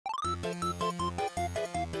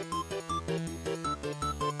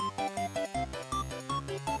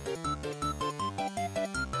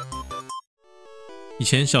以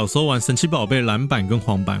前小时候玩神奇宝贝蓝版跟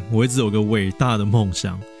黄版，我一直有个伟大的梦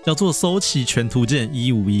想，叫做收齐全图鉴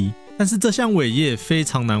151。但是这项伟业非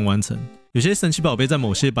常难完成。有些神奇宝贝在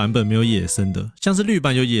某些版本没有野生的，像是绿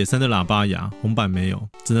版有野生的喇叭牙，红版没有，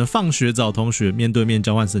只能放学找同学面对面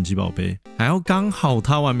交换神奇宝贝，还要刚好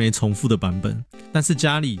他玩没重复的版本。但是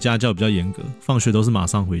家里家教比较严格，放学都是马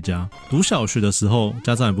上回家。读小学的时候，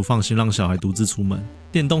家长也不放心让小孩独自出门，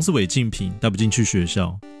电动是违禁品，带不进去学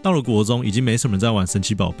校。到了国中，已经没什么人在玩神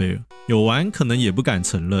奇宝贝了，有玩可能也不敢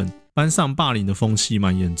承认。班上霸凌的风气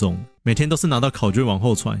蛮严重的，每天都是拿到考卷往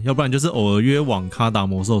后传，要不然就是偶尔约网咖打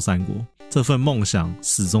魔兽三国。这份梦想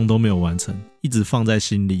始终都没有完成，一直放在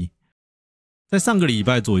心里。在上个礼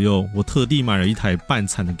拜左右，我特地买了一台半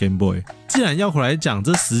残的 Game Boy。既然要回来讲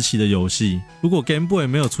这时期的游戏，如果 Game Boy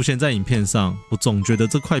没有出现在影片上，我总觉得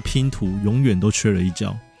这块拼图永远都缺了一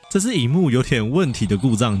角。这是萤幕有点问题的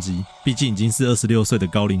故障机，毕竟已经是26岁的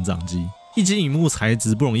高龄掌机，一机萤幕材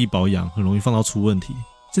质不容易保养，很容易放到出问题。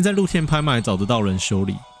现在露天拍卖找得到人修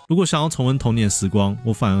理。如果想要重温童年时光，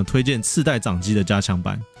我反而推荐次代掌机的加强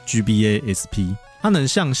版 GBA SP。它能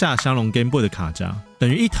向下相容 Game Boy 的卡夹，等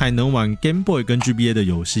于一台能玩 Game Boy 跟 GBA 的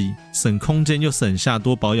游戏，省空间又省下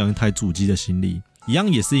多保养一台主机的心力。一样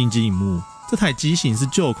也是硬机萤幕，这台机型是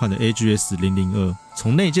旧款的 AGS002，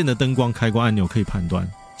 从内建的灯光开关按钮可以判断。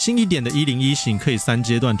新一点的101型可以3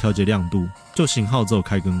阶段调节亮度，旧型号只有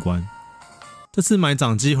开跟关。这次买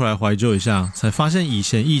掌机回来怀旧一下，才发现以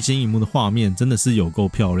前液晶萤幕的画面真的是有够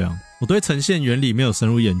漂亮。我对呈现原理没有深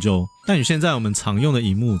入研究，但与现在我们常用的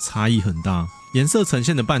萤幕差异很大。颜色呈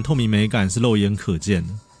现的半透明美感是肉眼可见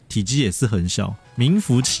的，体积也是很小，名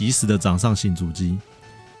副其实的掌上型主机。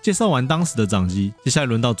介绍完当时的掌机，接下来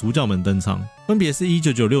轮到主角们登场，分别是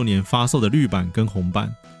1996年发售的绿版跟红版，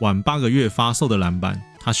晚8个月发售的蓝版，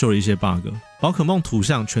它修了一些 bug。宝可梦图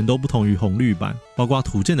像全都不同于红绿版，包括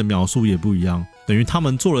图鉴的描述也不一样，等于他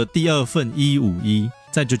们做了第二份151，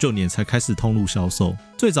在99年才开始通路销售，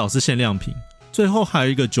最早是限量品。最后还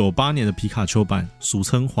有一个98年的皮卡丘版，俗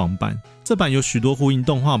称黄版。这版有许多呼应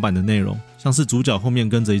动画版的内容，像是主角后面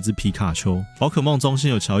跟着一只皮卡丘，宝可梦中心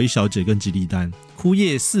有乔伊小姐跟吉利丹，枯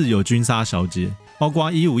叶寺有君莎小姐，包括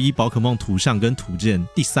151宝可梦图像跟图鉴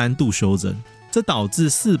第3度修整。这导致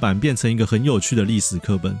4版变成一个很有趣的历史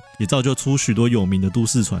课本，也造就出许多有名的都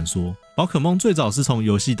市传说。宝可梦最早是从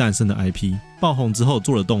游戏诞生的 IP， 爆红之后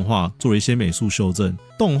做了动画，做了一些美术修正，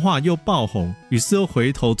动画又爆红，于是又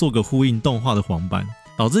回头做个呼应动画的黄版，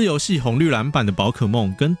导致游戏红绿蓝版的宝可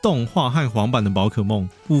梦跟动画和黄版的宝可梦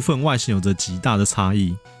部分外形有着极大的差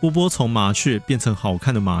异。波波从麻雀变成好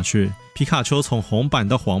看的麻雀，皮卡丘从红版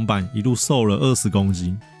到黄版一路瘦了20公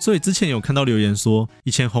斤，所以之前有看到留言说，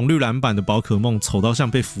以前红绿蓝版的宝可梦丑到像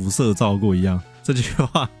被辐射照过一样。这句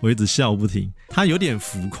话我一直笑不停，它有点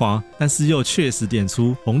浮夸，但是又确实点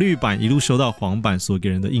出红绿版一路修到黄版所给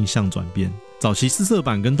人的印象转变。早期4色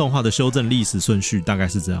版跟动画的修正历史顺序大概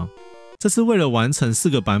是这样。这次为了完成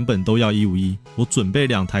4个版本都要151，我准备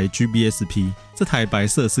2台 GBSP， 这台白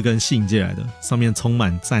色是跟信借来的，上面充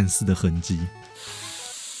满战士的痕迹，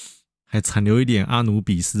还残留一点阿努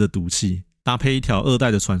比斯的毒气，搭配一条2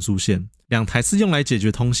代的传输线，2台是用来解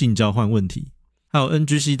决通信交换问题。还有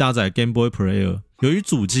NGC 搭载 Game Boy Player， 由于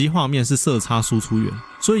主机画面是色差输出源，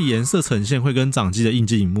所以颜色呈现会跟掌机的硬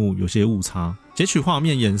机萤幕有些误差，截取画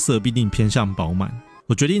面颜色必定偏向饱满。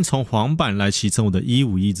我决定从黄版来启程我的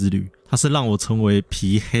151之旅，它是让我成为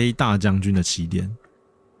皮黑大将军的起点。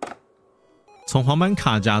从黄版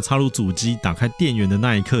卡夹插入主机，打开电源的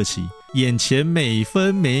那一刻起，眼前每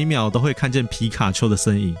分每秒都会看见皮卡丘的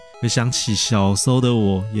身影，回想起小时候的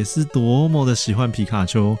我也是多么的喜欢皮卡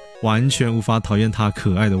丘，完全无法讨厌它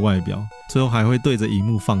可爱的外表，最后还会对着萤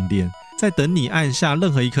幕放电，在等你按下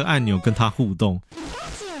任何一颗按钮跟它互动。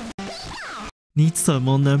你怎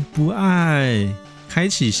么能不爱？开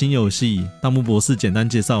启新游戏，大木博士简单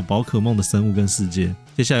介绍宝可梦的生物跟世界，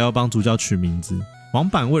接下来要帮主角取名字。黄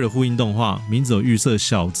版为了呼应动画，名字有预设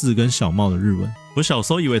小智跟小茂的日文。我小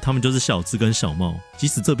时候以为他们就是小智跟小茂，即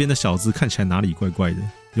使这边的小智看起来哪里怪怪的。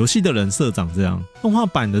游戏的人设长这样，动画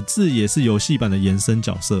版的智也是游戏版的延伸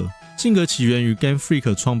角色。性格起源于 Game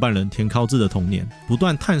Freak 创办人田尻智的童年，不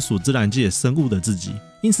断探索自然界生物的自己，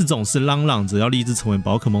因此总是嚷嚷着要立志成为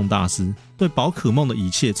宝可梦大师，对宝可梦的一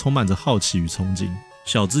切充满着好奇与憧憬。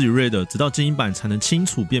小智与 Red 直到精英版才能清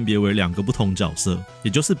楚辨别为2个不同角色，也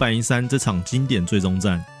就是白银山这场经典最终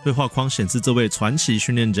战。对话框显示这位传奇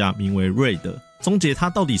训练家名为 Red， 终结他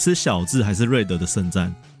到底是小智还是 Red 的圣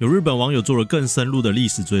战。有日本网友做了更深入的历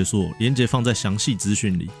史追溯，连结放在详细资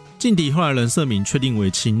讯里。劲敌后来人设名确定为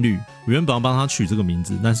青绿，我原本要帮他取这个名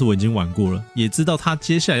字，但是我已经玩过了，也知道他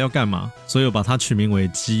接下来要干嘛，所以我把他取名为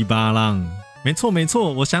鸡巴浪。没错没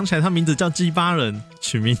错，我想起来他名字叫鸡巴人，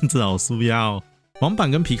取名字好舒压哦。黄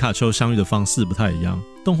版跟皮卡丘相遇的方式不太一样，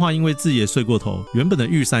动画因为智爷睡过头，原本的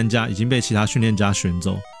御三家已经被其他训练家选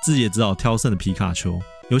走，智爷只好挑剩了皮卡丘。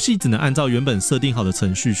游戏只能按照原本设定好的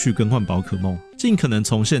程序去更换宝可梦，尽可能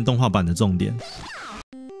重现动画版的重点。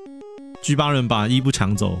G 巴人把伊布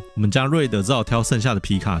抢走，我们家瑞德只好挑剩下的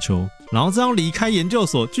皮卡丘，然后这样离开研究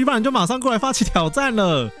所 ，G 巴人就马上过来发起挑战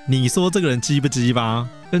了。你说这个人鸡不鸡巴？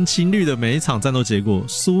跟青绿的每一场战斗结果，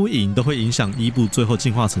输赢都会影响伊布最后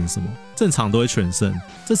进化成什么，正常都会全胜。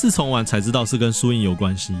这次重玩才知道是跟输赢有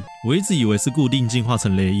关系，我一直以为是固定进化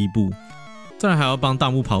成雷伊布。再来还要帮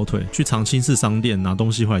大木跑腿，去长青市商店拿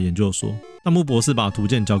东西回来研究所。大木博士把图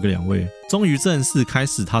鉴交给2位，终于正式开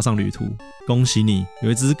始踏上旅途。恭喜你，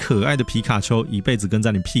有一只可爱的皮卡丘一辈子跟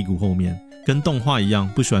在你屁股后面，跟动画一样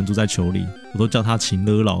不喜欢住在球里，我都叫它情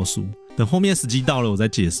勒老鼠。等后面时机到了，我再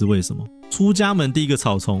解释为什么。出家门第一个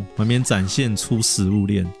草丛，旁边展现出食物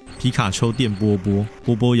链，皮卡丘电波波，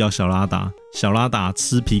波波咬小拉达，小拉达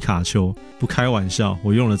吃皮卡丘。不开玩笑，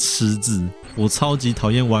我用了吃字。我超级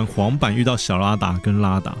讨厌玩黄版遇到小拉达跟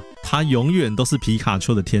拉达，它永远都是皮卡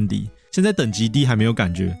丘的天敌。现在等级低还没有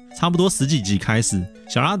感觉，差不多10几集开始，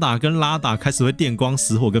小拉达跟拉达开始会电光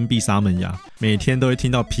石火跟必杀门牙，每天都会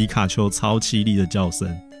听到皮卡丘超凄厉的叫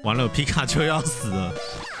声。完了，皮卡丘要死了！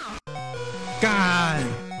干！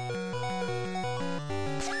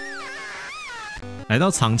来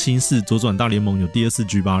到长青市左转大联盟有第2次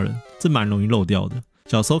G 巴人，这蛮容易漏掉的。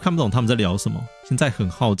小时候看不懂他们在聊什么，现在很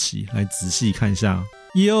好奇，来仔细看一下。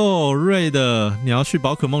哟，瑞的，你要去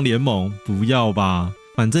宝可梦联盟？不要吧，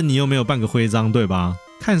反正你又没有半个徽章，对吧？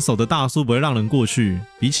看手的大叔不会让人过去。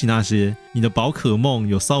比起那些，你的宝可梦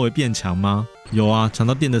有稍微变强吗？有啊，强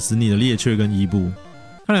到电得死你的猎雀跟伊布。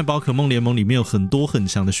看来宝可梦联盟里面有很多很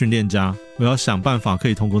强的训练家，我要想办法可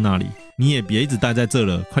以通过那里。你也别一直待在这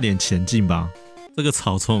了，快点前进吧。这个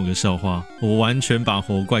草丛有个笑话，我完全把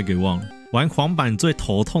活怪给忘了。玩黄版最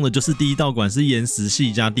头痛的就是第1道馆是岩石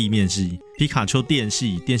系加地面系，皮卡丘电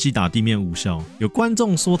系，电系打地面无效。有观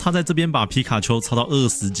众说他在这边把皮卡丘超到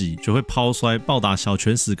20级，就会抛摔暴打小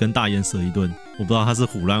拳石跟大岩蛇一顿。我不知道他是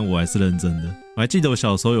唬烂我还是认真的。我还记得我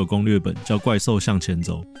小时候有攻略本叫《怪兽向前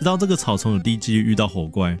走》，知道这个草丛有低几率遇到火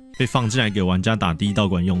怪，被放进来给玩家打第1道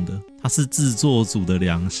馆用的。他是制作组的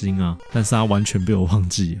良心啊，但是他完全被我忘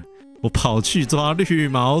记了。我跑去抓绿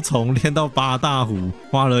毛虫，练到8大虎，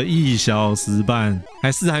花了1小时半，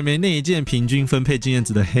还没内建平均分配经验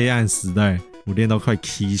值的黑暗时代，我练到快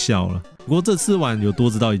起笑了。不过这次玩有多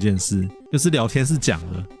知道一件事，就是聊天室讲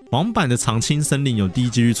了，黄版的长青森林有低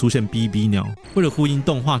几率出现 BB 鸟，为了呼应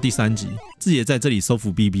动画第3集，自己在这里收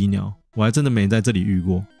服 BB 鸟，我还真的没在这里遇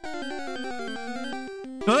过。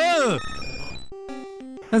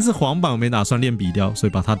但是黄版我没打算练比调，所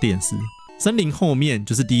以把它电死。森林后面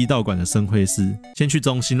就是第1道馆的生辉室，先去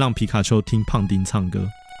中心让皮卡丘听胖丁唱歌。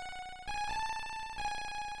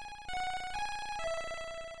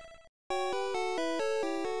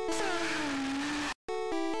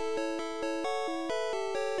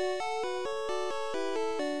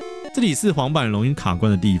这里是黄版容易卡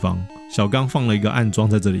关的地方，小刚放了一个暗桩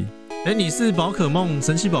在这里。你是宝可梦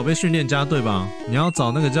神奇宝贝训练家对吧？你要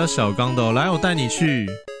找那个叫小刚的哦，来我带你去。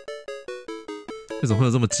为什么会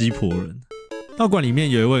有这么鸡婆人？道馆里面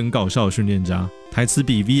有一位很搞笑的训练家，台词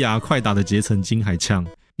比 VR 快打的结成金还呛。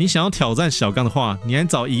你想要挑战小刚的话，你还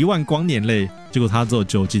找1万光年类。结果他只有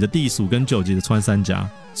9级的地鼠跟9级的穿山甲，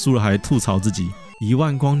输了还吐槽自己1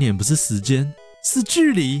万光年不是时间，是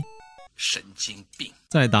距离。神经病。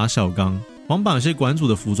再来打小刚，黄版有些馆主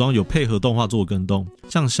的服装有配合动画做更动，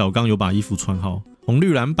像小刚有把衣服穿好，红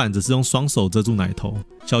绿蓝版只是用双手遮住奶头。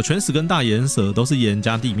小拳石跟大岩蛇都是岩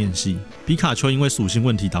加地面系，皮卡丘因为属性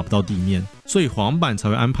问题打不到地面，所以黄版才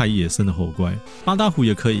会安排野生的猴怪。8大虎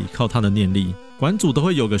也可以靠他的念力，馆主都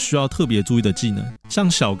会有个需要特别注意的技能，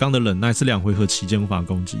像小刚的忍耐是2回合期间无法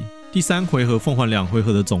攻击，第3回合奉还2回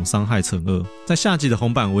合的总伤害乘2。在下集的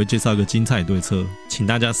红版我会介绍一个精彩对策，请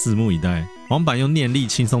大家拭目以待。黄版用念力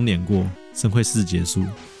轻松碾过，生会4结束，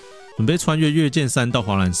准备穿越月剑山到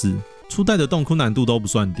华兰市。初代的洞窟难度都不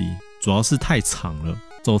算低，主要是太长了，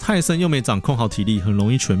走太深又没掌控好体力，很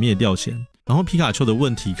容易全灭掉钱。然后皮卡丘的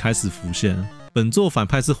问题开始浮现了，本作反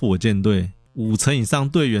派是火箭队，5成以上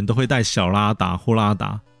队员都会带小拉达或拉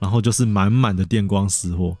达，然后就是满满的电光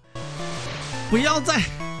石火。不要再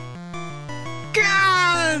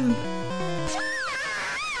干！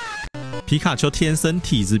皮卡丘天生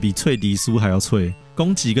体质比脆迪苏还要脆，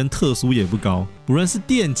攻击跟特殊也不高，不论是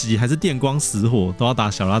电击还是电光石火，都要打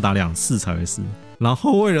小拉达2次才会死。然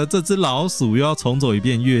后为了这只老鼠，又要重走一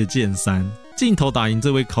遍月剑山。镜头打赢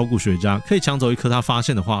这位考古学家，可以抢走一颗他发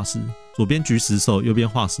现的化石，左边举石手，右边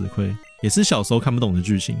化石盔。也是小时候看不懂的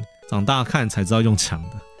剧情，长大看才知道用抢的。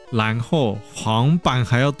然后黄版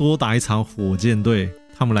还要多打一场火箭队，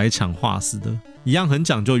他们来抢化石的，一样很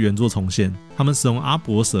讲究原作重现。他们使用阿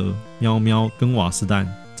伯蛇、喵喵跟瓦斯蛋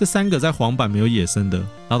这3个在黄版没有野生的，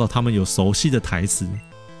拉到他们有熟悉的台词。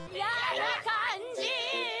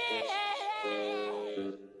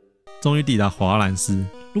终于抵达华兰斯，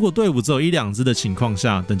如果队伍只有1-2只的情况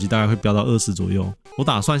下，等级大概会飙到20左右。我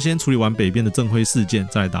打算先处理完北边的正辉事件，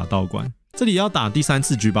再来打道馆。这里要打第3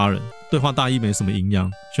次G8人，对话大意没什么营养，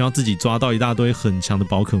需要自己抓到一大堆很强的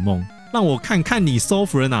宝可梦，让我看看你收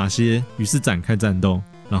服了哪些。于是展开战斗，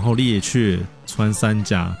然后猎雀、穿山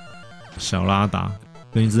甲、小拉达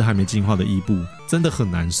跟一只还没进化的伊布，真的很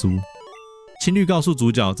难输。青绿告诉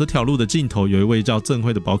主角，这条路的尽头有一位叫正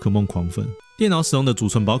辉的宝可梦狂粉，电脑使用的储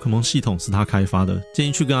存宝可梦系统是他开发的，建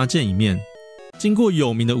议去跟他见一面。经过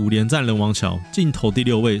有名的5连战人王桥，尽头第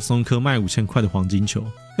6位送一颗卖5000块的黄金球，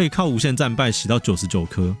可以靠无限战败洗到99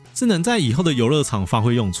颗，是能在以后的游乐场发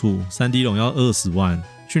挥用处。3D 龙要20万，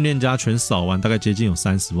训练家全扫完大概接近有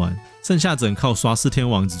30万，剩下只能靠刷4天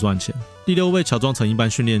王子赚钱。第6位乔装成一般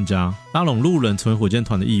训练家，拉拢路人成为火箭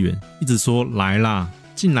团的一员，一直说来啦，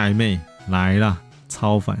进来妹，来啦，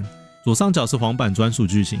超烦。左上角是黄版专属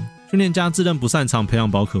剧情，训练家自认不擅长培养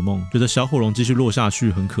宝可梦，觉得小火龙继续落下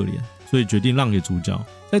去很可怜，所以决定让给主角。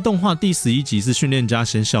在动画第11集是训练家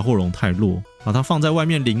嫌小火龙太弱，把它放在外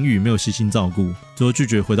面淋雨，没有悉心照顾，最后拒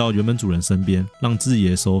绝回到原本主人身边，让智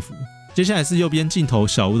爷收服。接下来是右边镜头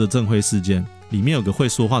小屋的正辉事件，里面有个会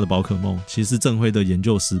说话的宝可梦，其实是正辉的研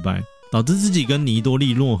究失败，导致自己跟尼多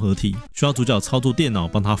利诺合体，需要主角操作电脑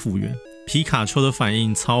帮他复原。皮卡丘的反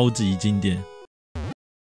应超级经典。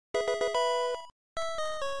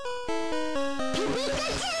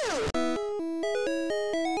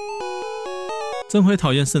正辉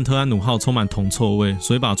讨厌圣特安努号充满铜臭味，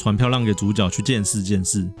所以把船票让给主角去见识，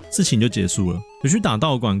事情就结束了。有去打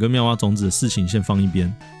道馆跟妙蛙种子的事情先放一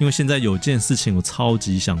边，因为现在有件事情我超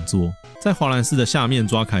级想做，在华兰斯的下面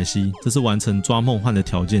抓凯西，这是完成抓梦幻的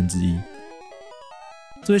条件之一。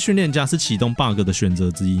这位训练家是启动 bug 的选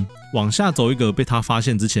择之一，往下走一格被他发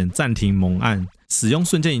现之前暂停猛按，使用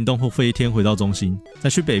瞬间移动后飞一天回到中心，再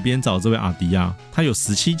去北边找这位阿迪亚，他有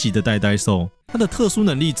17级的呆呆兽，他的特殊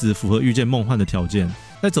能力值符合遇见梦幻的条件。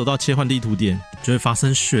再走到切换地图点，就会发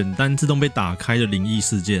生选单自动被打开的灵异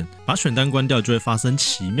事件，把选单关掉就会发生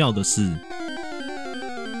奇妙的事。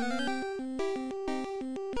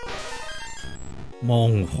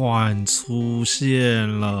梦幻出现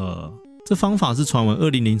了，这方法是传闻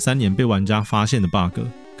2003年被玩家发现的 bug，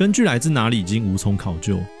 根据来自哪里已经无从考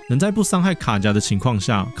究，能在不伤害卡夹的情况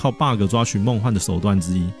下靠 bug 抓取梦幻的手段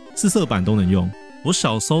之一，4色版都能用。我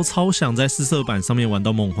小时候超想在4色版上面玩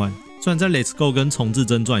到梦幻，虽然在 Let's Go 跟重置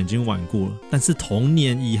真传已经玩过了，但是童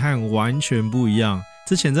年遗憾完全不一样。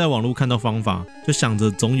之前在网络看到方法，就想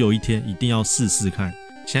着总有一天一定要试试看，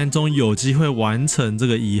现在终于有机会完成这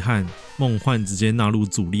个遗憾，梦幻直接纳入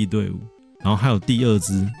主力队伍。然后还有第2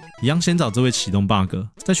只，一样先找这位启动 bug，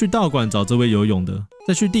 再去道馆找这位游泳的，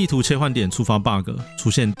再去地图切换点触发 bug， 出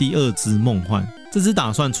现第2只梦幻。这只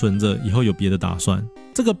打算存着，以后有别的打算。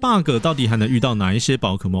这个 bug 到底还能遇到哪一些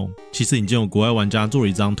宝可梦？其实已经有国外玩家做了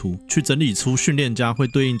一张图，去整理出训练家会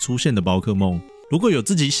对应出现的宝可梦。如果有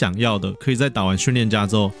自己想要的，可以在打完训练家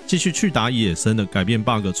之后，继续去打野生的改变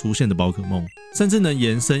bug 出现的宝可梦，甚至能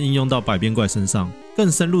延伸应用到百变怪身上。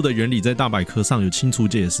更深入的原理在大百科上有清楚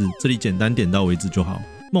解释，这里简单点到为止就好。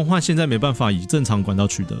梦幻现在没办法以正常管道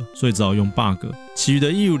取得，所以只好用 bug， 其余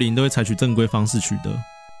的150都会采取正规方式取得。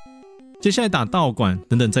接下来打道馆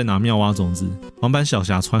等等再拿妙蛙种子，黄版小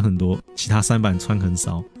霞穿很多，其他3版穿很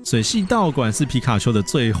少。水系道馆是皮卡丘的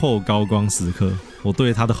最后高光时刻，我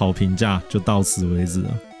对他的好评价就到此为止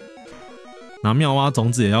了。拿妙蛙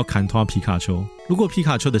种子也要砍拖皮卡丘，如果皮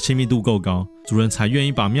卡丘的亲密度够高，主人才愿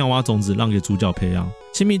意把妙蛙种子让给主角培养。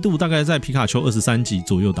亲密度大概在皮卡丘23级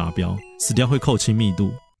左右达标，死掉会扣亲密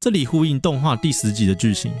度。这里呼应动画第10集的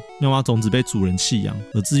剧情，妙蛙种子被主人弃养，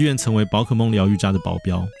而自愿成为宝可梦疗愈家的保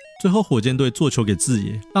镖。最后火箭队做球给智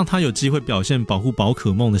爷，让他有机会表现保护宝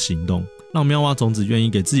可梦的行动，让妙蛙种子愿意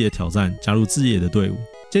给智爷挑战，加入智爷的队伍。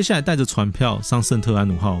接下来带着船票上圣特安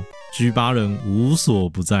努号，G8人无所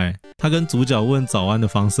不在。他跟主角问早安的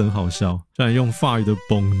方式很好笑，居然用法语的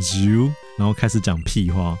Bonjour， 然后开始讲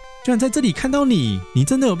屁话。居然在这里看到你，你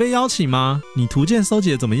真的有被邀请吗？你图鉴收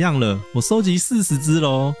集的怎么样了？我收集40只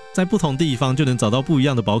咯，在不同地方就能找到不一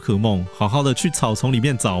样的宝可梦，好好的去草丛里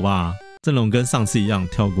面找吧。阵容跟上次一样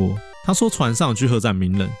跳过。他说船上居合斩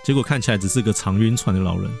鸣人，结果看起来只是个常晕船的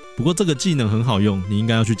老人。不过这个技能很好用，你应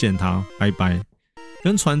该要去见他。拜拜。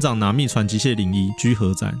跟船长拿密船机械01居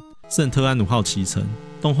合斩，圣特安努号启程。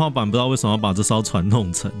动画版不知道为什么要把这艘船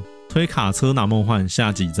弄成，推卡车拿梦幻，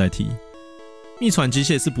下集再提。秘传机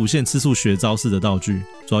械是不限次数学招式的道具，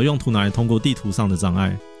主要用途拿来通过地图上的障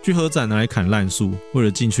碍。聚合斩拿来砍烂树，为了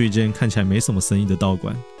进去一间看起来没什么生意的道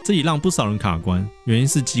馆，这里让不少人卡关，原因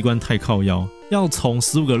是机关太靠腰，要从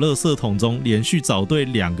15个垃圾桶中连续找对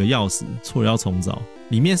2个钥匙，错了要重找。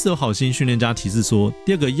里面是有好心训练家提示说，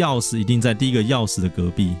第2个钥匙一定在第1个钥匙的隔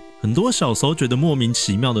壁。很多小时候觉得莫名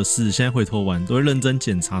其妙的事，现在回头玩都会认真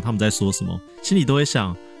检查他们在说什么，心里都会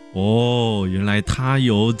想，哦，原来他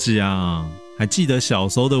有讲。还记得小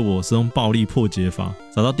时候的我是用暴力破解法，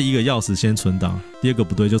找到第1个钥匙先存档，第2个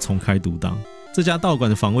不对就重开读档。这家道馆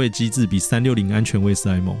的防卫机制比360安全卫士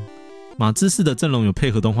还猛。马志士的阵容有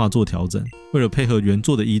配合动画做调整，为了配合原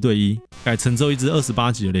作的1对1，改成只有一只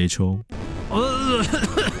28级的雷丘。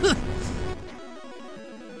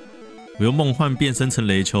我用梦幻变身成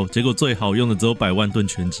雷丘，结果最好用的只有100万盾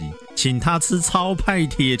拳击，请他吃超派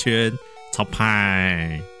铁拳，超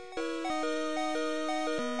派。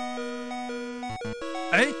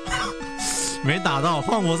没打到，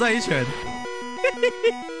换我再一拳。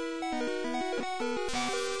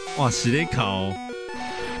哇，是在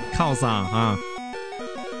靠啥啊？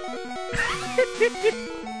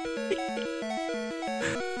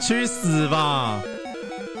去死吧！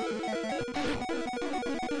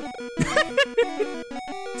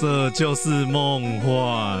这就是梦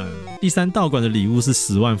幻。第3道馆的礼物是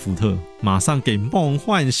10万伏特，马上给梦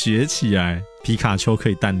幻学起来，皮卡丘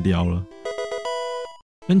可以淡掉了。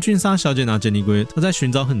跟君莎小姐拿杰尼龟，她在寻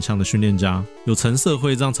找很强的训练家，有橙色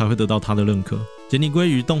徽章才会得到她的认可。杰尼龟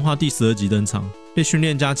于动画第12集登场，被训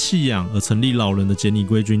练家弃养而成立老人的杰尼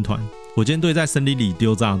龟军团。火箭队在森林里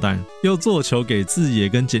丢炸弹，又做球给志野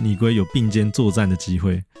跟杰尼龟有并肩作战的机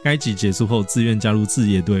会。该集结束后，自愿加入志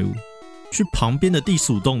野队伍，去旁边的地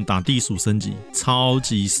鼠洞打地鼠升级，超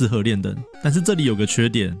级适合练等。但是这里有个缺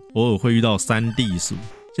点，偶尔会遇到3地鼠。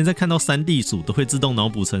现在看到3地鼠都会自动脑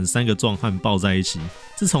补成3个壮汉抱在一起。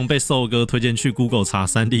自从被瘦哥推荐去 Google 查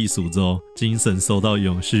3地鼠之后，精神受到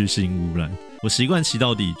永续性污染。我习惯骑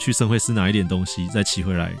到底，去深灰市拿一点东西，再骑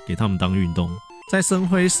回来给他们当运动。在深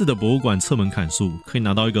灰市的博物馆侧门砍树，可以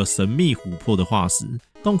拿到一个神秘琥珀的化石。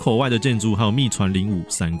洞口外的建筑还有秘传领舞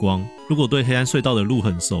闪光。如果对黑暗隧道的路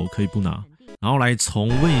很熟，可以不拿。然后来重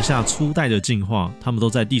温一下初代的进化，他们都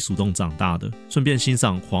在地鼠洞长大的，顺便欣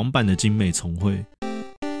赏黄版的精美重绘。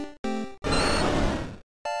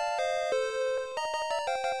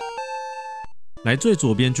来最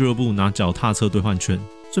左边俱乐部拿脚踏车兑换券，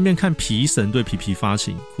顺便看皮神对皮皮发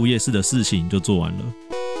情，枯叶市的事情就做完了。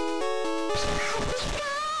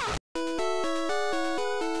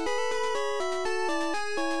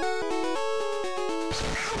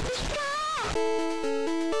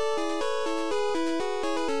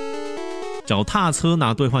脚踏车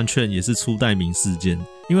拿兑换券也是初代名事件，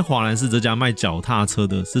因为华兰市这家卖脚踏车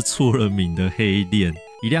的是出了名的黑店，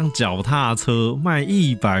一辆脚踏车卖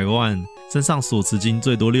100万。身上锁匙金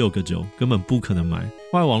最多6个9，根本不可能买。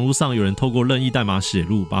后来网络上有人透过任意代码写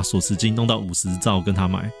入，把锁匙金弄到50兆跟他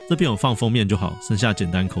买。这边有放封面就好，剩下简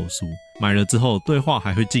单口述。买了之后对话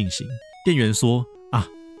还会进行。店员说啊，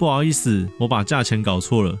不好意思，我把价钱搞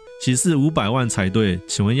错了，其实是500万才对，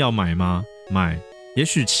请问要买吗？买。也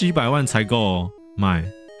许700万才够哦，买。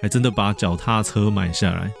还真的把脚踏车买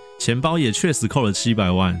下来。钱包也确实扣了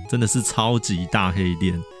700万，真的是超级大黑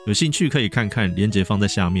店。有兴趣可以看看，连结放在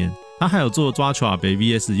下面。他还有做抓球阿伯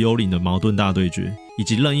VS幽灵的矛盾大对决，以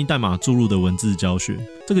及任意代码注入的文字教学，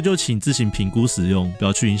这个就请自行评估使用，不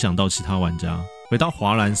要去影响到其他玩家。回到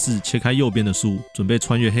华兰市，切开右边的树，准备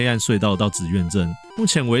穿越黑暗隧道到紫苑镇。目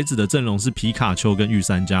前为止的阵容是皮卡丘跟御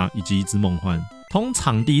三家以及一只梦幻。通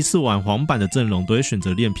常第一次玩黄版的阵容都会选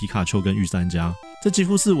择练皮卡丘跟御三家，这几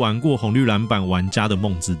乎是玩过红绿蓝版玩家的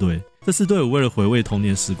梦之队。这支队伍为了回味童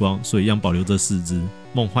年时光，所以一样保留这4只。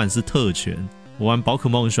梦幻是特权。我玩宝可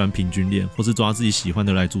梦很喜欢平均练，或是抓自己喜欢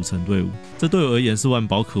的来组成队伍。这对我而言是玩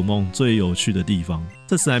宝可梦最有趣的地方。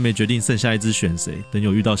这时还没决定剩下一只选谁，等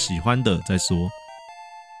有遇到喜欢的再说。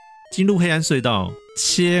进入黑暗隧道，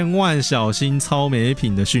千万小心超没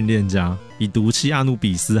品的训练家，比毒气阿努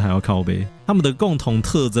比斯还要靠北。他们的共同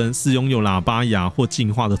特征是拥有喇叭牙或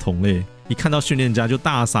进化的同类，一看到训练家就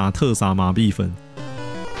大撒特撒麻痹粉。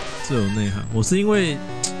这有内涵。我是因为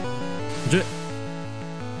我觉得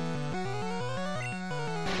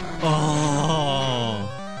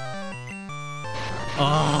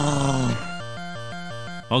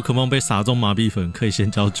宝可梦被撒中麻痹粉，可以先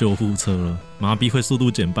叫救护车了。麻痹会速度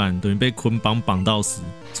减半，等于被捆绑绑到死。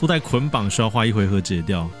初代捆绑需要花1回合解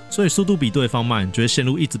掉，所以速度比对方慢，就会陷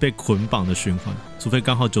入一直被捆绑的循环。除非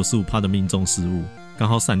刚好 95% 的命中失误，刚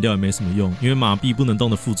好闪掉也没什么用，因为麻痹不能动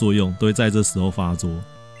的副作用都会在这时候发作。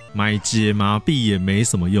买解麻币也没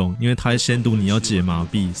什么用，因为他先读你要解麻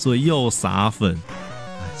币，所以又撒粉。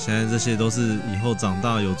现在这些都是以后长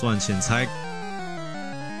大有赚钱才，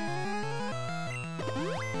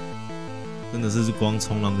真的是光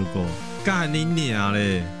冲浪就够了。干你娘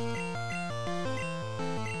嘞！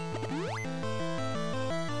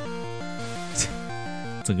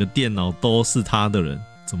整个电脑都是他的人，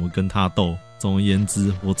怎么跟他斗？总而言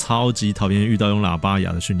之，我超级讨厌遇到用喇叭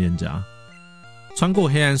哑的训练家。穿过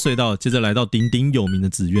黑暗隧道，接着来到鼎鼎有名的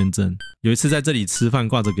紫苑镇。有一次在这里吃饭，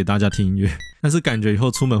挂着给大家听音乐，但是感觉以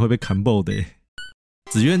后出门会被砍爆的耶。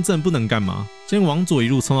紫苑镇不能干嘛？先往左一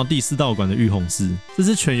路冲到第四道馆的玉虹市，这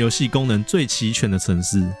是全游戏功能最齐全的城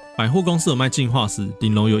市。百货公司有卖进化石，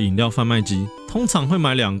顶楼有饮料贩卖机，通常会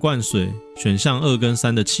买2罐水，选项2跟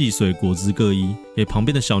3的汽水、果汁各一，给旁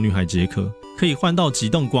边的小女孩解渴，可以换到极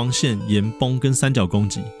冻光线、岩崩跟三角攻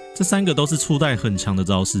击，这3个都是初代很强的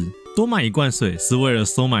招式。多买1罐水是为了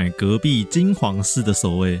收买隔壁金黄市的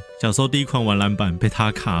守卫。小时候第一款玩篮板被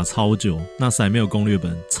他卡超久，那时还没有攻略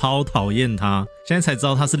本，超讨厌他。现在才知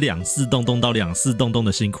道他是2四洞洞到2四洞洞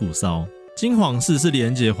的辛苦烧。金黄市是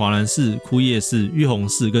连结华兰市、枯叶市、玉虹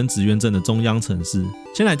市跟紫苑镇的中央城市。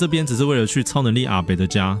先来这边只是为了去超能力阿北的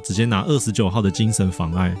家，直接拿29号的精神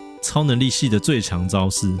妨碍。超能力系的最强招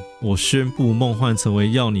式，我宣布梦幻成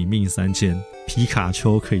为要你命3000，皮卡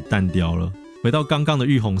丘可以淡掉了。回到刚刚的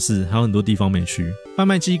玉虹市，还有很多地方没去。贩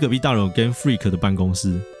卖机隔壁大楼 Game Freak 的办公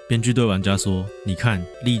室，编剧对玩家说：“你看，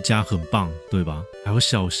丽佳很棒，对吧？还有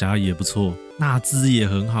小霞也不错，纳兹也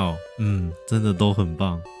很好，真的都很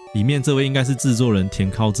棒。”里面这位应该是制作人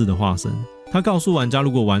田尻智的化身。他告诉玩家，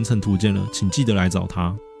如果完成图鉴了，请记得来找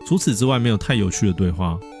他。除此之外，没有太有趣的对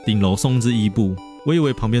话。顶楼送一支伊布，我以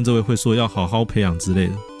为旁边这位会说要好好培养之类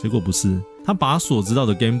的，结果不是。他把所知道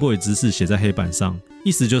的 Game Boy 知识写在黑板上，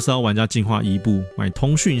意思就是要玩家进化伊布，买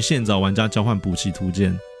通讯线找玩家交换补齐图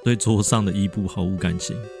鉴。对桌上的伊布毫无感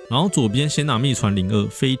情。然后左边先拿秘传02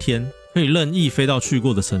飞天，可以任意飞到去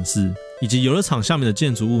过的城市，以及游乐场下面的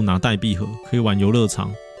建筑物拿代币盒，可以玩游乐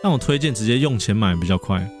场。但我推荐直接用钱买比较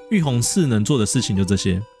快。玉虹市能做的事情就这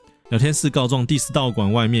些。聊天室告状第4道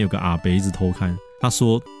馆外面有个阿伯一直偷看，他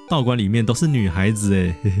说道馆里面都是女孩子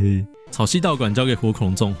耶，嘿嘿。草系道馆交给火恐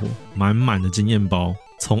龙纵火，满满的经验包，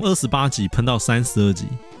从28级喷到32级。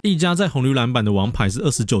丽佳在红绿蓝版的王牌是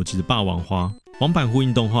29级的霸王花，王版呼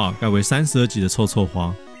应动画改为32级的臭臭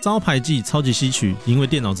花。招牌技超级吸取，因为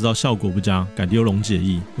电脑知道效果不佳，改丢龙解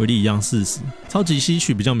翼，威力一样40。超级吸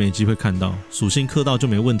取比较没机会看到，属性克到就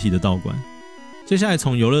没问题的道馆。接下来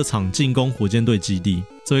从游乐场进攻火箭队基地，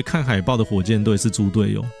这位看海报的火箭队是猪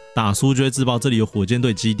队友，打输就会自爆这里有火箭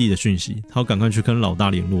队基地的讯息，他要赶快去跟老大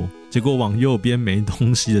联络，结果往右边没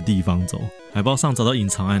东西的地方走，海报上找到隐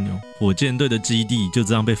藏按钮，火箭队的基地就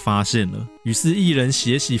这样被发现了。于是一人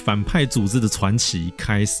血洗反派组织的传奇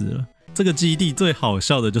开始了。这个基地最好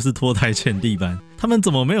笑的就是脱台前地板，他们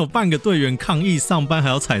怎么没有半个队员抗议上班还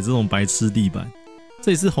要踩这种白痴地板？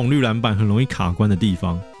这也是红绿蓝版很容易卡关的地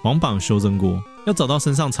方，黄版修正过，要找到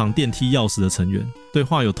身上藏电梯钥匙的成员，对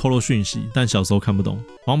话有透露讯息，但小时候看不懂。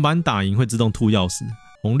黄版打赢会自动吐钥匙，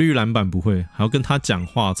红绿蓝版不会，还要跟他讲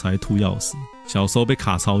话才吐钥匙。小时候被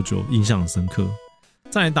卡超久，印象很深刻。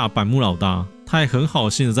再来打板木老大，他还很好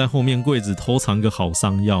心的在后面柜子偷藏个好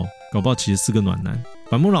伤药，搞不好其实是个暖男。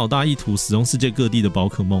板木老大意图使用世界各地的宝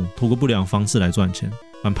可梦，透过不良方式来赚钱。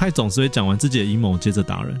反派总是会讲完自己的阴谋，接着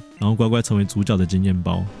打人，然后乖乖成为主角的经验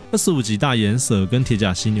包。25级大岩蛇跟铁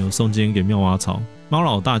甲犀牛送经验给妙蛙草，猫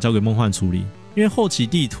老大交给梦幻处理。因为后期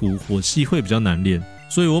地图火系会比较难练，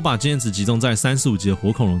所以我把经验值集中在35级的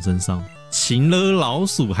火恐龙身上。情勒老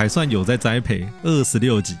鼠还算有在栽培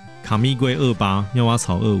，26级卡密龟28，妙蛙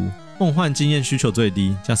草25。梦幻经验需求最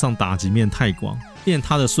低，加上打击面太广，练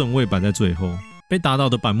他的顺位摆在最后。被打倒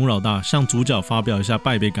的板木老大向主角发表一下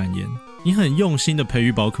败北感言：你很用心的培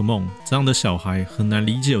育宝可梦，这样的小孩很难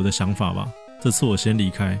理解我的想法吧？这次我先离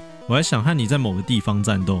开，我还想和你在某个地方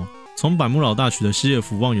战斗。从板木老大取的西尔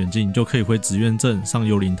弗望远镜就可以回紫苑镇上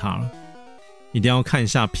幽灵塔了。一定要看一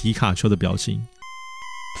下皮卡丘的表情。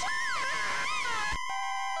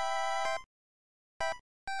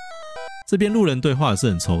这边路人对话也是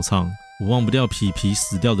很惆怅，我忘不掉皮皮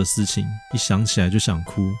死掉的事情，一想起来就想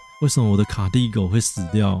哭。为什么我的卡蒂狗会死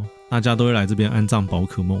掉？大家都会来这边安葬宝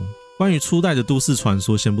可梦。关于初代的都市传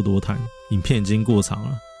说先不多谈，影片已经过长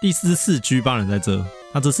了。第44 G8 人在这，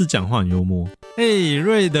他这次讲话很幽默。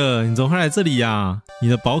Red， 你怎么会来这里呀？你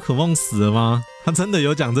的宝可梦死了吗？他真的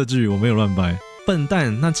有讲这句，我没有乱掰。笨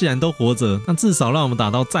蛋，那既然都活着，那至少让我们打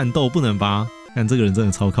到战斗，不能吧？看这个人真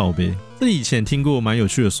的超靠北。这里以前听过蛮有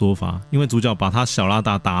趣的说法，因为主角把他小拉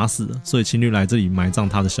达打死了，所以情侣来这里埋葬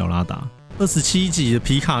他的小拉达。27级的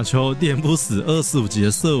皮卡丘电不死25级的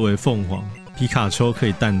色尾凤凰，皮卡丘可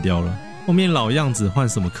以淡掉了。后面老样子换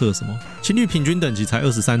什么克什么，情侣平均等级才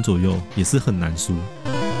23左右，也是很难输。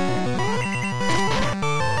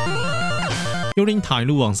幽灵塔一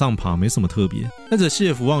路往上爬没什么特别，带着西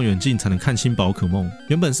尔弗望远镜才能看清宝可梦，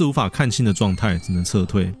原本是无法看清的状态，只能撤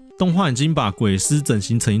退。动画已经把鬼尸整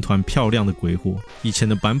形成一团漂亮的鬼火，以前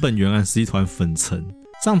的版本原案是一团粉尘。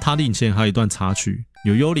上塔顶前还有一段插曲，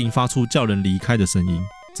有幽灵发出叫人离开的声音，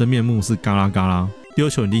真面目是嘎啦嘎啦，丢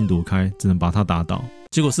球一定躲开，只能把他打倒。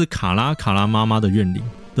结果是卡拉卡拉妈妈的怨灵，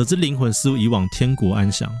得知灵魂似乎已往天国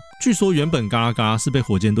安详。据说原本嘎啦嘎啦是被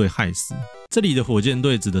火箭队害死，这里的火箭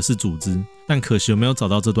队指的是组织，但可惜我没有找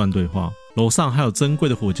到这段对话。楼上还有珍贵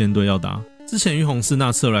的火箭队要打，之前玉虹市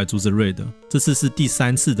那次来阻止 Red， 这次是第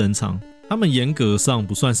3次登场。他们严格上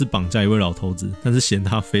不算是绑架一位老头子，但是嫌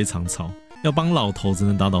他非常吵，要帮老头子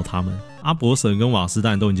能打倒他们。阿伯神跟瓦斯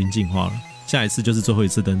蛋都已经进化了，下一次就是最后一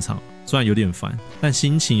次登场，虽然有点烦，但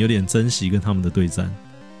心情有点珍惜跟他们的对战。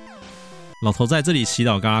老头在这里祈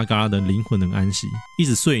祷嘎啦嘎啦的灵魂能安息，一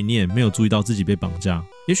直碎念，没有注意到自己被绑架。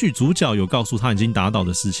也许主角有告诉他已经打倒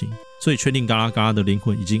的事情，所以确定嘎啦嘎啦的灵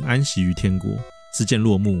魂已经安息于天国。事件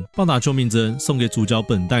落幕，报答救命之恩，送给主角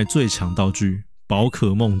本代最强道具宝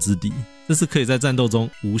可梦之笛，这是可以在战斗中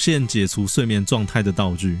无限解除睡眠状态的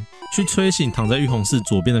道具。去吹醒躺在玉虹市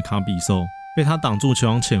左边的卡比兽，被他挡住前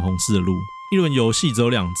往浅红市的路。一轮游戏只有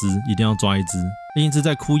2只，一定要抓一只，另一只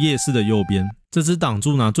在枯叶市的右边，这只挡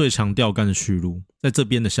住拿最强钓竿的去路，在这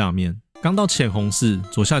边的下面。刚到浅红市，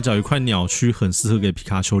左下角有一块鸟区，很适合给皮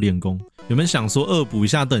卡丘练功。原本想说恶补一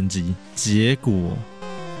下等级，结果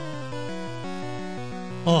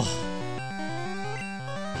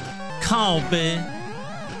靠北，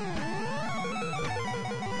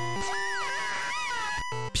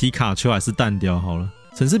皮卡丘还是淡掉好了。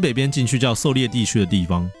城市北边进去叫狩猎地区的地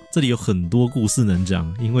方，这里有很多故事能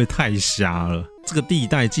讲，因为太瞎了。这个地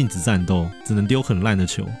带禁止战斗，只能丢很烂的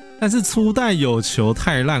球，但是初代有球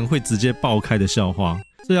太烂会直接爆开的笑话，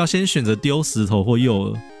所以要先选择丢石头或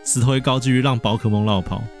诱饵。石头会高几率让宝可梦绕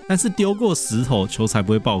跑，但是丢过石头球才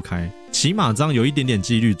不会爆开，起码这样有一点点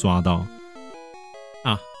几率抓到。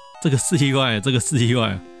这个是意外，这个是意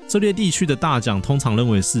外。狩猎地区的大奖通常认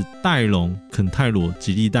为是戴龙、肯泰罗、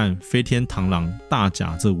吉利蛋、飞天螳螂、大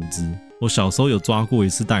甲这5只。我小时候有抓过一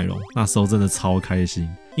次戴龙，那时候真的超开心，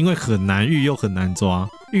因为很难遇又很难抓，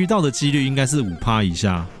遇到的几率应该是 5% 以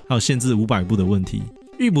下，还有限制500步的问题。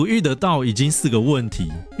遇不遇得到已经是个问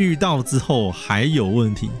题，遇到之后还有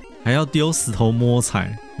问题，还要丢石头摸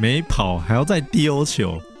彩，没跑还要再丢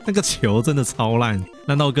球，那个球真的超烂，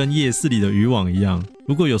烂到跟夜市里的渔网一样。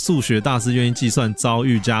如果有数学大师愿意计算遭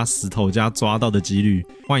遇加石头加抓到的几率，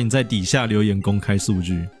欢迎在底下留言公开数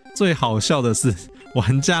据。最好笑的是，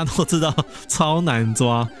玩家都知道超难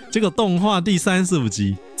抓，结果动画第35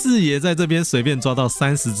集，智爷在这边随便抓到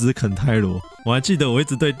30只肯泰罗。我还记得我一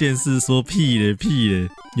直对电视说屁咧屁咧，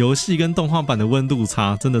游戏跟动画版的温度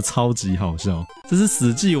差真的超级好笑，这是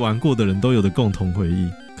实际玩过的人都有的共同回忆。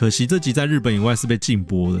可惜这集在日本以外是被禁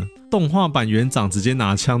播的，动画版园长直接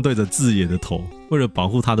拿枪对着智爷的头，为了保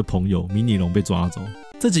护他的朋友迷你龙被抓走。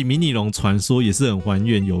这集迷你龙传说也是很还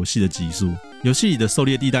原游戏的集数，游戏里的狩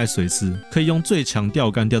猎地带水池可以用最强钓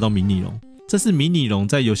竿钓到迷你龙，这是迷你龙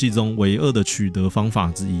在游戏中唯二的取得方法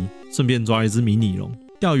之一。顺便抓一只迷你龙，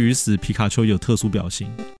钓鱼时皮卡丘有特殊表情。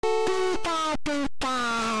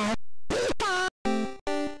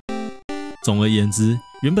总而言之，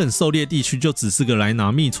原本狩猎地区就只是个来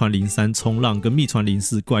拿秘传03冲浪跟秘传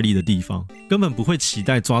04怪力的地方，根本不会期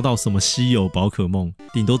待抓到什么稀有宝可梦，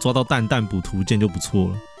顶多抓到蛋蛋补图鉴就不错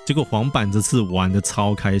了。结果黄版这次玩得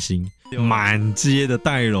超开心，满街的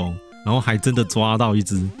带龙，然后还真的抓到一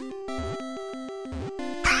只。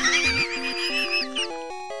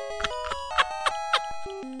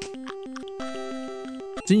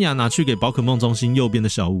金牙拿去给宝可梦中心右边的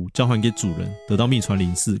小屋交还给主人，得到秘传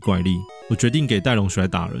04怪力。我决定给戴龙学来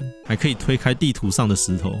打人，还可以推开地图上的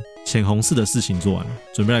石头。浅红市的事情做完了，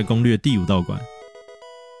准备来攻略第5道馆。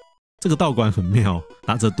这个道馆很妙，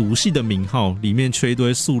打着毒系的名号，里面缺一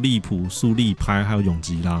堆速力普、速力拍还有永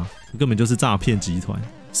吉拉，根本就是诈骗集团。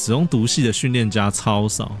使用毒系的训练家超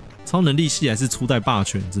少，超能力系还是初代霸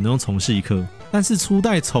权，只能用虫系克。但是初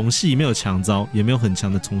代虫系没有强招，也没有很强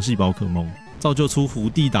的虫系宝可梦，造就出胡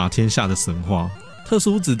地打天下的神话。特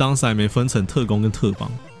殊值当时还没分成特攻跟特防，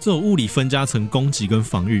只有物理分加成攻击跟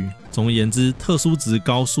防御。总而言之，特殊值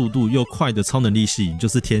高速度又快的超能力系就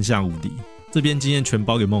是天下无敌。这边经验全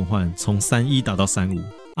包给梦幻，从31打到35。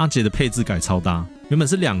阿杰的配置改超大，原本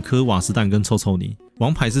是2颗瓦斯蛋跟臭臭泥，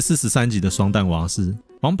王牌是43级的双蛋瓦斯，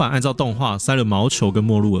黄版按照动画塞了毛球跟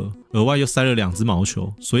末路尔，额外又塞了2只毛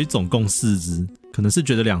球，所以总共4只。可能是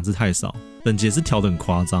觉得2只太少，等级也是调得很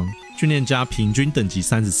夸张。训练家平均等级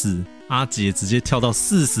34，阿杰直接跳到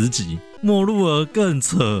40级，末路尔更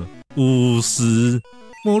扯，50。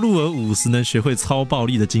末路尔50能学会超暴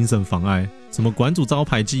力的精神妨碍，什么馆主招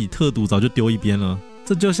牌技、特毒早就丢一边了。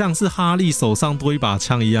这就像是哈利手上多一把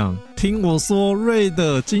枪一样。听我说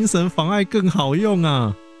，Red精神妨碍更好用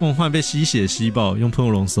啊！梦幻被吸血吸爆，用喷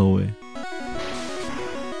火龙收尾。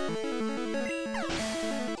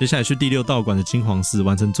接下来去第6道馆的金黄市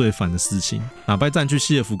完成最烦的事情，打败占据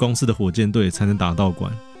西尔弗公司的火箭队才能打道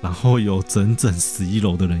馆，然后有整整11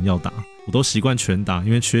楼的人要打，我都习惯全打，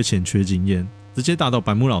因为缺钱缺经验，直接打到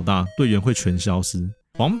板木老大，队员会全消失。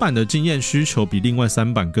黄版的经验需求比另外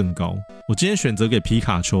3版更高，我今天选择给皮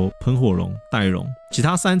卡丘、喷火龙、戴龙，其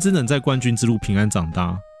他3只能在冠军之路平安长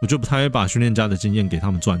大，我就不太会把训练家的经验给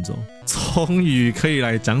他们赚走。终于可以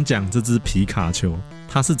来讲讲这只皮卡丘，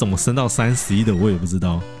它是怎么升到31的，我也不知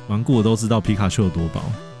道。玩过我都知道皮卡丘有多薄。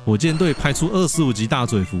火箭队派出25级大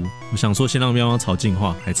嘴蝠，我想说先让喵喵草进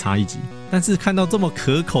化，还差1级。但是看到这么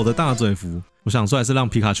可口的大嘴蝠，我想说还是让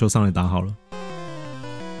皮卡丘上来打好了。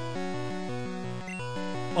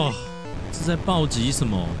哦，是在暴击什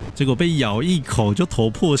么？结果被咬一口就头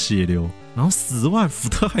破血流，然后10万伏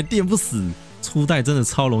特还电不死。初代真的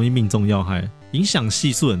超容易命中要害，影响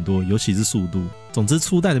系数很多，尤其是速度。总之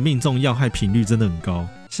初代的命中要害频率真的很高。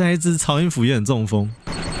下一只超音符也很中风，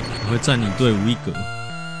我会占你队伍1格。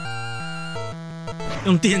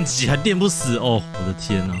用电击还电不死哦！我的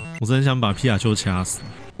天哪，我真的想把皮卡丘掐死。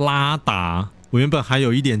拉达，我原本还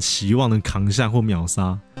有一点期望能扛下或秒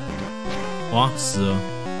杀，哇，死了！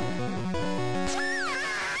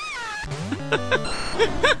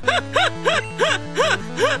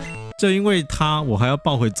就因为他，我还要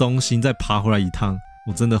抱回中心，再爬回来一趟，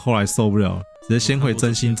我真的后来受不了了，直接先回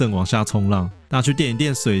真心镇往下冲浪，大家去垫一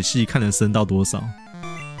垫水系，看能升到多少。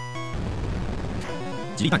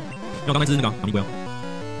吉利蛋，要刚那只那个马咪龟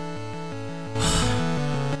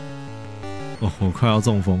哦，我快要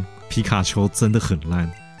中风。皮卡丘真的很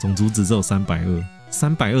烂，种族值只有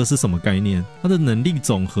320，320是什么概念？它的能力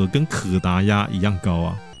总和跟可达鸭一样高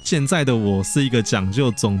啊！现在的我是一个讲究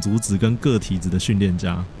种族值跟个体值的训练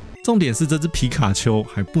家。重点是这只皮卡丘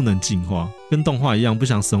还不能进化，跟动画一样不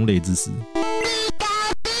想使用雷之石。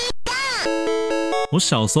我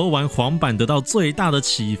小时候玩黄版得到最大的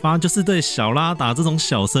启发，就是对小拉达这种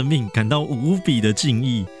小生命感到无比的敬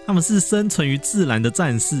意。他们是生存于自然的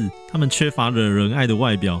战士，他们缺乏惹人爱的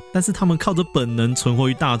外表，但是他们靠着本能存活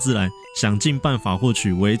于大自然，想尽办法获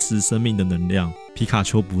取维持生命的能量。皮卡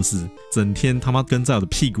丘不是，整天他妈跟在我的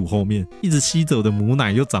屁股后面，一直吸着我的母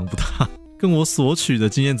奶又长不大，跟我索取的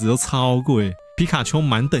经验值都超贵。皮卡丘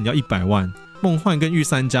满等要100万，梦幻跟御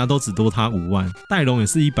三家都只多他5万，戴龙也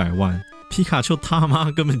是100万。皮卡丘他妈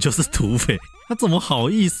根本就是土匪，他怎么好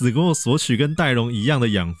意思跟我索取跟戴龙一样的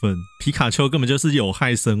养分？皮卡丘根本就是有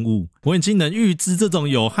害生物，我已经能预知这种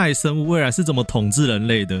有害生物未来是怎么统治人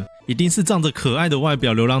类的，一定是仗着可爱的外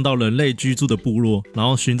表流浪到人类居住的部落，然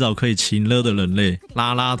后寻找可以情勒的人类，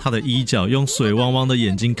拉拉他的衣角，用水汪汪的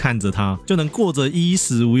眼睛看着他，就能过着衣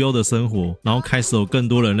食无忧的生活，然后开始有更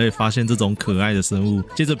多人类发现这种可爱的生物，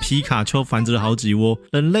接着皮卡丘繁殖了好几窝，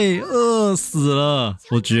人类饿死了。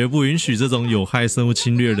我绝不允许这种有害生物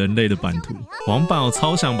侵略人类的版图。黄版我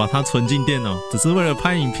超想把它存进电脑，只是为了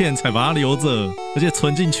拍影片才把它留着，而且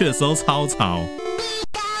存进去的时候超吵，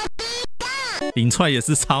领出来也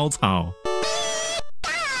是超吵。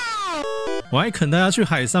我还啃大家去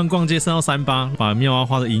海上逛街升到38，把妙蛙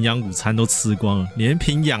花的营养午餐都吃光了，连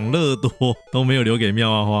瓶养乐多都没有留给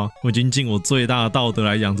妙蛙花。我已经尽我最大的道德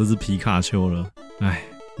来养这只皮卡丘了。唉，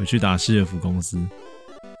回去打西尔弗公司。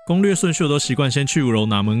攻略顺序我都习惯先去5楼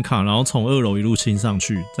拿门卡，然后从2楼一路清上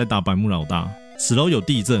去，再打板木老大。10楼有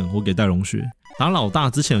地震，我给戴龙血。打老大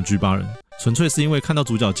之前的G8人，纯粹是因为看到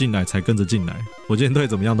主角进来才跟着进来。火箭队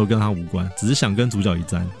怎么样都跟他无关，只是想跟主角一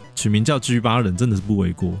战。取名叫G8人真的是不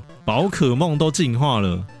为过。宝可梦都进化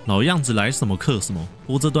了，老样子来什么克什么。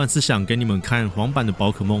不过这段是想给你们看黄版的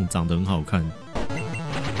宝可梦长得很好看。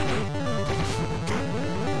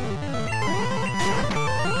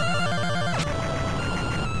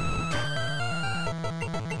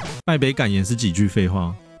败北感言是几句废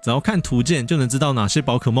话，只要看图鉴就能知道哪些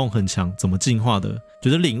宝可梦很强，怎么进化的。觉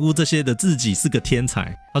得领悟这些的自己是个天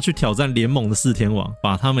才，他去挑战联盟的4天王，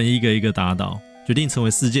把他们一个一个打倒，决定成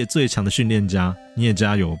为世界最强的训练家。你也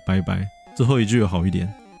加油，拜拜。最后一句有好一点，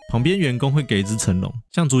旁边员工会给一只成龙，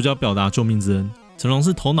向主角表达救命之恩。成龙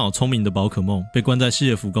是头脑聪明的宝可梦，被关在西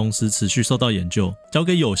尔弗公司持续受到研究，交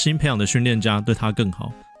给有心培养的训练家对他更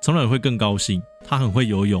好。成人会更高兴。他很会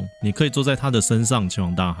游泳，你可以坐在他的身上前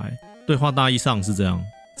往大海。对话大意上是这样。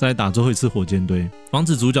再来打最后一次火箭队，防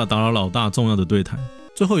止主角打扰老大重要的对谈。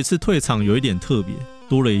最后一次退场有一点特别，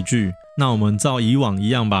多了一句：“那我们照以往一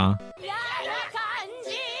样吧。”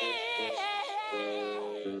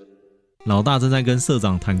老大正在跟社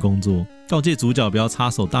长谈工作，告诫主角不要插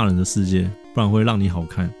手大人的世界，不然会让你好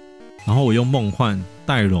看。然后我用梦幻、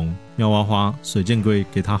戴龙、妙蛙花、水箭龟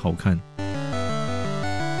给他好看。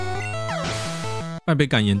败北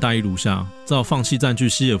感言大意如下：只好放弃占据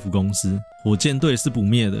西尔弗公司，火箭队是不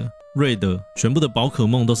灭的。Red 全部的宝可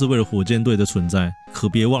梦都是为了火箭队的存在，可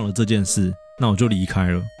别忘了这件事。那我就离开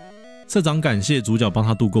了。社长感谢主角帮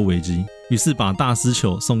他度过危机，于是把大师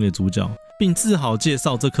球送给主角，并自豪介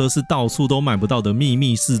绍这颗是到处都买不到的秘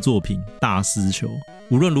密式作品大师球，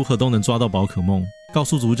无论如何都能抓到宝可梦。告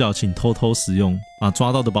诉主角请偷偷使用，把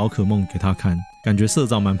抓到的宝可梦给他看。感觉社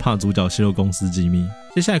长蛮怕主角泄露公司机密。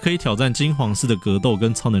接下来可以挑战金黄市的格斗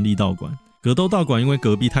跟超能力道馆。格斗道馆因为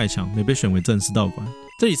隔壁太强，没被选为正式道馆。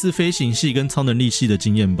这里是飞行系跟超能力系的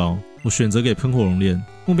经验包，我选择给喷火龙练，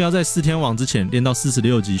目标在4天王之前练到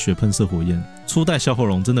46级学喷射火焰。初代小火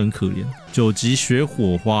龙真的很可怜，9级学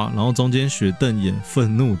火花，然后中间学瞪眼、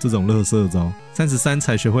愤怒这种垃圾招，33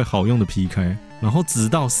才学会好用的劈开，然后直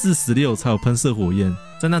到46才有喷射火焰，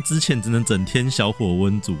在那之前只能整天小火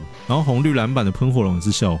温组。然后红绿蓝版的喷火龙也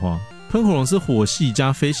是笑话，喷火龙是火系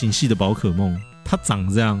加飞行系的宝可梦，它长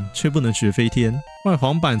这样却不能学飞天，后来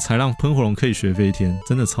黄版才让喷火龙可以学飞天，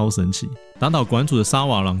真的超神奇。打倒馆主的沙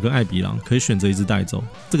瓦狼跟艾比狼可以选择一只带走，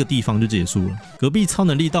这个地方就结束了。隔壁超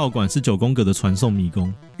能力道馆是9宫格的传送迷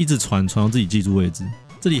宫，一直传到自己记住位置，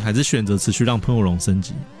这里还是选择持续让喷火龙升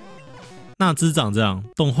级。纳兹长这样，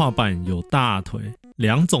动画版有大腿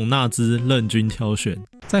，2种纳兹任君挑选，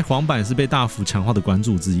在黄版是被大幅强化的馆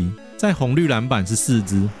主之一，在红绿蓝版是4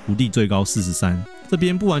只，胡地最高43。这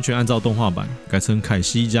边不完全按照动画版，改成凯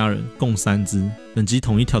西一家人共3只，等级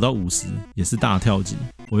统一调到50，也是大跳级。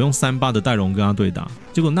我用38的戴龙跟他对打，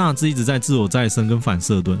结果纳兹一直在自我再生跟反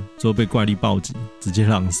射盾，最后被怪力暴击，直接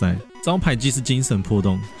浪塞。招牌技是精神波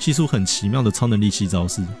动，系数很奇妙的超能力系招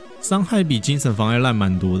式，伤害比精神妨碍烂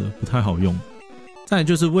蛮多的，不太好用。再来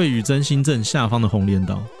就是位于真心镇下方的红莲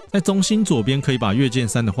岛，在中心左边可以把月剑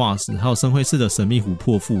山的化石还有深灰市的神秘琥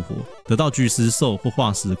珀复活，得到巨石兽或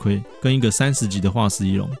化石盔跟一个30级的化石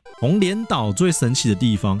翼龙。红莲岛最神奇的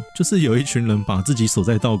地方就是有一群人把自己锁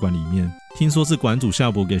在道馆里面，听说是馆主下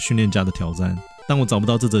播给训练家的挑战，但我找不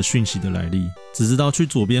到这则讯息的来历，只知道去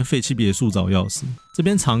左边废弃别墅找钥匙，这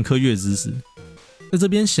边常刻月之石。在这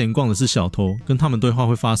边闲逛的是小偷，跟他们对话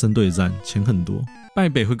会发生对战，钱很多。败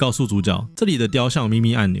北会告诉主角，这里的雕像有秘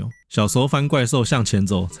密按钮，小时候翻怪兽向前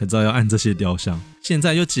走才知道要按这些雕像，现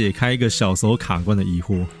在又解开一个小时候卡关的疑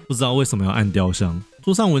惑，不知道为什么要按雕像。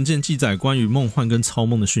桌上文件记载关于梦幻跟超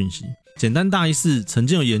梦的讯息，简单大意是曾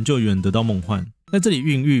经有研究员得到梦幻，在这里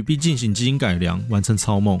孕育并进行基因改良，完成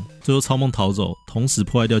超梦，最后超梦逃走，同时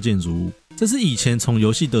破坏掉建筑物。这是以前从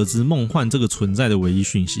游戏得知梦幻这个存在的唯一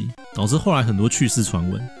讯息，导致后来很多趣事传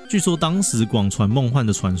闻。据说当时广传梦幻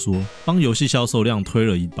的传说，帮游戏销售量推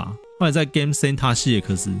了一把。后来在 Game Center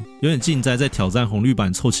CX 有点竞灾，在挑战红绿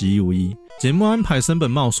版凑齐151，节目安排森本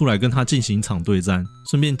茂树来跟他进行一场对战，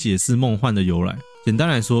顺便解释梦幻的由来。简单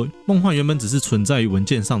来说，梦幻原本只是存在于文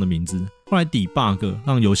件上的名字，后来debug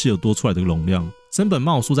让游戏有多出来的容量。森本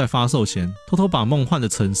茂树在发售前偷偷把梦幻的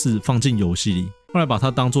程式放进游戏里，后来把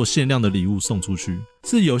它当作限量的礼物送出去，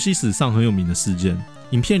是游戏史上很有名的事件。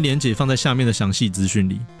影片连结放在下面的详细资讯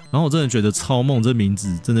里。然后我真的觉得超梦这名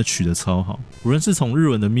字真的取得超好，无论是从日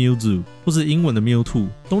文的 Mewtwo 或是英文的 Mewtwo，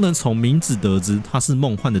 都能从名字得知它是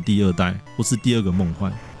梦幻的第2代或是第2个梦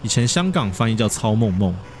幻。以前香港翻译叫超梦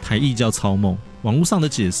梦，台译叫超梦，网络上的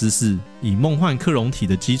解释是以梦幻克隆体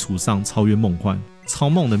的基础上超越梦幻，超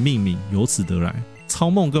梦的命名由此得来。超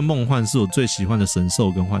梦跟梦幻是我最喜欢的神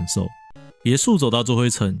兽跟幻兽。别墅走到最后一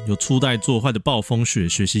层，有初代做坏的暴风雪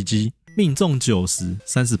学习机，命中90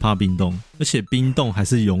 30% 冰冻，而且冰冻还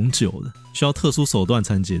是永久的，需要特殊手段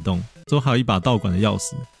才能解冻。最后还有一把道馆的钥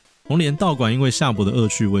匙。红莲道馆因为夏博的恶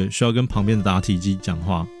趣味，需要跟旁边的答题机讲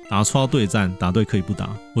话，打错对战，答对可以不打。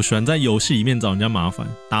我喜欢在游戏里面找人家麻烦，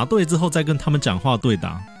答对之后再跟他们讲话对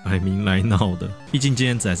答，摆明来闹的。毕竟经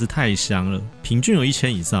验值还是太香了，平均有1000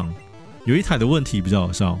以上。有一台的问题比较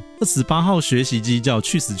好笑，28号学习机叫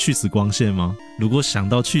去死光线吗？如果想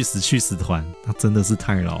到去死团，那真的是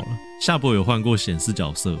太老了。下播有换过显示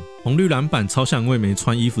角色，红绿蓝版超像位没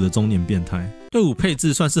穿衣服的中年变态。队伍配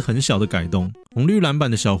置算是很小的改动，红绿蓝版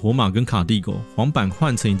的小火马跟卡蒂狗，黄版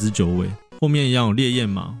换成一只9尾，后面一样有烈焰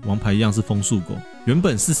马，王牌一样是风速狗。原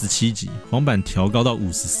本47级，黄版调高到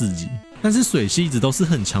54级。但是水系一直都是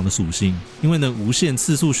很强的属性，因为能无限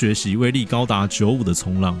次数学习威力高达95的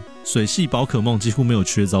冲浪，水系宝可梦几乎没有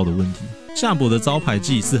缺招的问题。夏博的招牌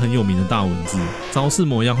技是很有名的大文字，招式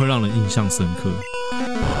模样会让人印象深刻。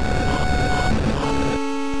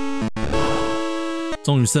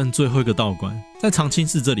终于剩最后一个道馆，在长青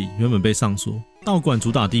市这里原本被上锁，道馆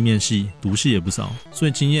主打地面系，毒系也不少，所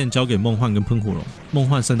以经验交给梦幻跟喷火龙，梦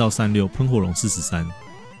幻升到36，喷火龙43。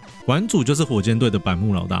馆主就是火箭队的板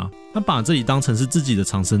木老大，他把这里当成是自己的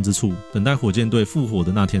藏身之处，等待火箭队复活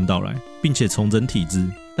的那天到来，并且重整体制。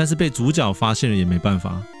但是被主角发现了也没办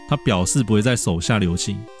法，他表示不会在手下留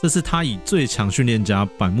情，这是他以最强训练家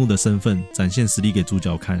板木的身份展现实力给主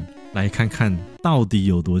角看，来看看到底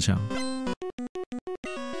有多强。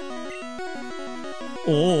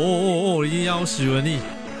你要死了你！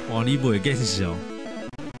哇，你不会更小。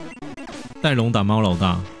戴龙打猫老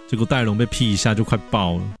大，结果戴龙被劈一下就快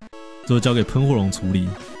爆了。最后交给喷火龙处理，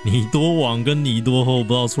尼多王跟尼多后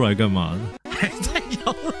不知道出来干嘛的，还在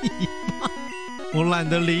摇尾巴，我懒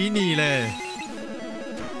得理你嘞！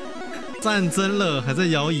战争了还在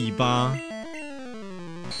摇尾巴，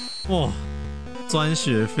哇！专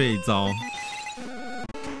学废招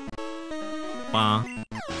8，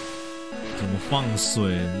怎么放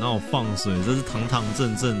水？哪有放水？这是堂堂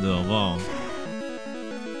正正的好不好？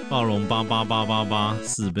暴龙88888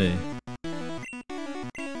 4倍。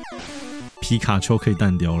皮卡丘可以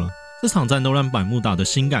淡掉了。这场战斗让板木打得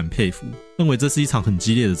心感佩服，认为这是一场很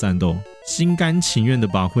激烈的战斗，心甘情愿的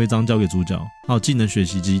把徽章交给主角，还有技能学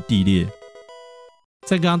习机地裂。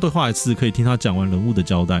再跟他对话一次，可以听他讲完人物的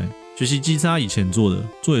交代。学习机是他以前做的，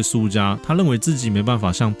作为输家，他认为自己没办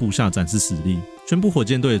法向部下展示实力，宣布火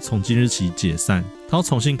箭队从今日起解散，他要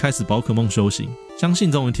重新开始宝可梦修行，相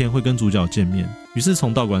信总有一天会跟主角见面，于是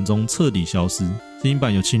从道馆中彻底消失。精英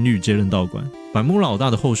版由青绿接任道馆，板木老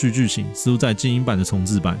大的后续剧情似乎在精英版的重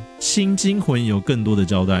置版新惊魂有更多的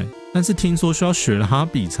交代，但是听说需要雪拉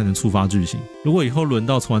比才能触发剧情。如果以后轮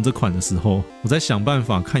到重玩这款的时候，我再想办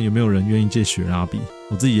法看有没有人愿意借雪拉比，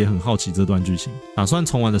我自己也很好奇这段剧情，打算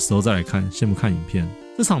重玩的时候再来看，先不看影片。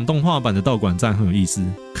这场动画版的道馆战很有意思，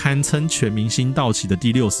堪称全明星道奇的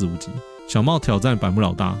第65集。小茂挑战板木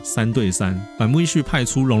老大3对3，板木依序派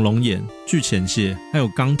出龙龙眼、巨前蟹，还有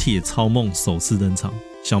钢铁超梦首次登场。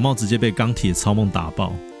小茂直接被钢铁超梦打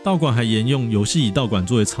爆。道馆还沿用游戏以道馆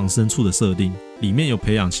作为藏身处的设定，里面有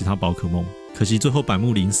培养其他宝可梦。可惜最后板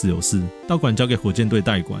木临时有事，道馆交给火箭队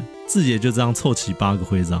代管，自己也就这样凑齐8个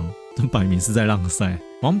徽章，这摆明是在浪赛。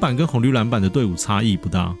黄版跟红绿蓝版的队伍差异不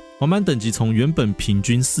大，黄版等级从原本平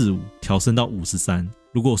均45调升到53，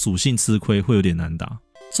如果属性吃亏会有点难打。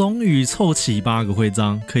终于凑齐8个徽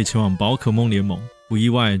章，可以前往宝可梦联盟。不意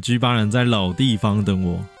外 ，G8 人在老地方等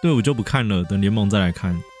我，队伍就不看了，等联盟再来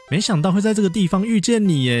看。没想到会在这个地方遇见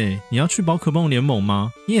你耶！你要去宝可梦联盟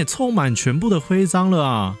吗？你也凑满全部的徽章了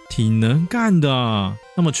啊，挺能干的啊！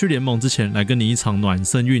那么去联盟之前，来跟你一场暖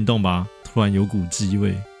身运动吧。突然有股机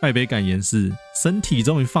味，拜北感言是身体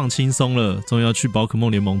终于放轻松了，终于要去宝可梦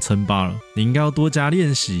联盟称霸了，你应该要多加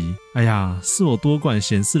练习。哎呀，是我多管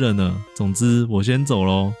闲事了呢。总之我先走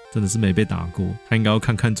咯，真的是没被打过，他应该要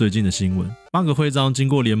看看最近的新闻。8个徽章经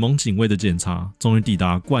过联盟警卫的检查，终于抵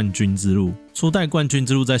达冠军之路。初代冠军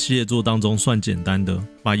之路在系列作当中算简单的，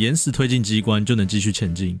把岩石推进机关就能继续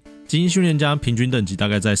前进。精英训练家平均等级大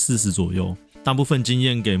概在40左右。大部分经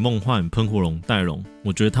验给梦幻、喷火龙、戴龙，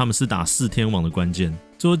我觉得他们是打4天王的关键。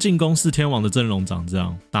最后进攻4天王的阵容长这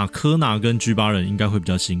样，打科拿跟 G8 人应该会比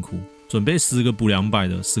较辛苦。准备10个补200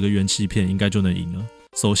的10个元气片应该就能赢了。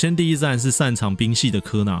首先第一站是擅长兵系的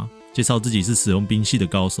科拿，介绍自己是使用兵系的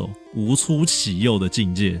高手，无出其右的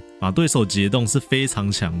境界，把对手解冻是非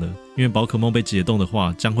常强的，因为宝可梦被解冻的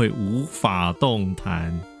话将会无法动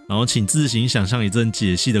弹。然后请自行想象一阵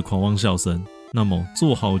解析的狂妄笑声。那么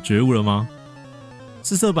做好觉悟了吗？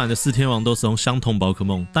四色版的4天王都使用相同宝可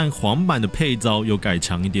梦，但黄版的配招有改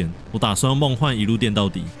强一点。我打算用梦幻一路电到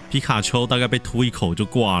底，皮卡丘大概被吐一口就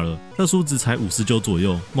挂了，特殊值才59左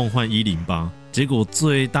右，梦幻108。结果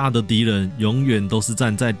最大的敌人永远都是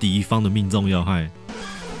站在敌方的命中要害。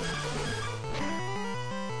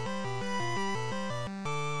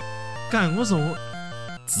干，为什么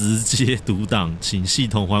直接独挡？请系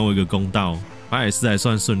统还我一个公道。8S还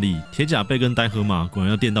算顺利，铁甲贝跟呆河马果然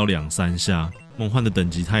要电到2-3下。梦幻的等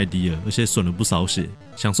级太低了，而且损了不少血。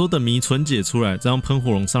想说等迷存解出来，再让喷火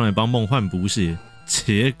龙上来帮梦幻补血，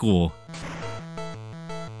结果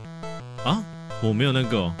啊，我没有那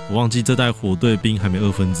个哦，我忘记这代火队兵还没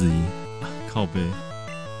1/2，靠背。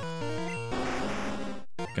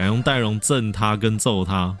改用戴龙震他跟揍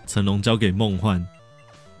他，成龙交给梦幻。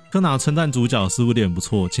科拿称赞主角似乎有点不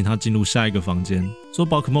错，请他进入下一个房间，说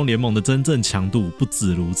宝可梦联盟的真正强度不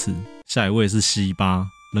止如此。下一位是西巴。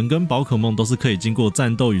人跟宝可梦都是可以经过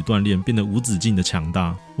战斗与锻炼变得无止境的强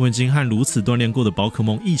大。我已经和如此锻炼过的宝可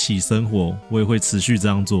梦一起生活，我也会持续这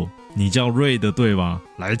样做。你叫瑞的对吧？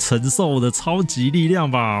来承受我的超级力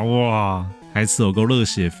量吧！哇，台词有够热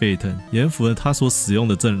血沸腾，也符合他所使用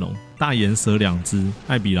的阵容：大岩蛇2只、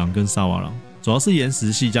艾比狼跟沙瓦狼，主要是岩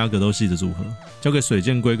石系加格斗系的组合。交给水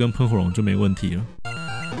箭龟跟喷火龙就没问题了。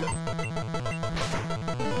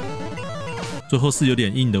最后是有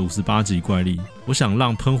点硬的58级怪力，我想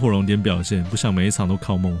让喷火龙点表现，不想每一场都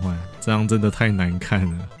靠梦幻，这样真的太难看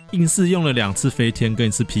了。硬是用了2次飞天跟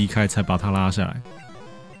1次劈开才把它拉下来。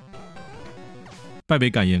败北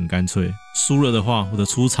感也很干脆，输了的话，我的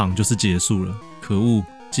出场就是结束了。可恶，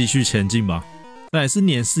继续前进吧。再来是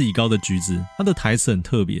年事已高的橘子，他的台词很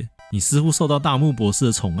特别。你似乎受到大木博士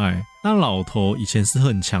的宠爱，那老头以前是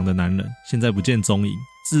很强的男人，现在不见踪影。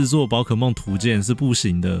制作宝可梦图鉴是不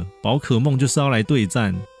行的，宝可梦就是要来对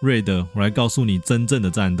战。Red， 我来告诉你真正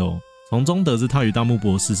的战斗。从中得知他与大木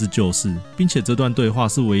博士是旧识，并且这段对话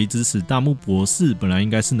是唯一支持大木博士本来应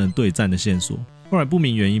该是能对战的线索。后来不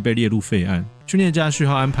明原因被列入废案，训练家序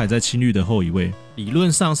号安排在青绿的后一位，理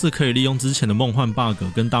论上是可以利用之前的梦幻 bug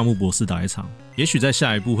跟大木博士打一场，也许在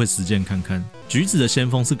下一步会实践看看。橘子的先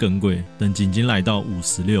锋是耿鬼，等级已经来到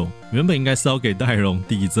56，原本应该是要给戴龙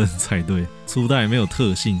递增才对，初代没有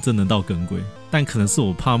特性，正能到耿鬼，但可能是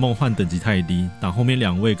我怕梦幻等级太低，打后面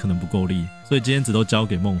2位可能不够力，所以今天只都交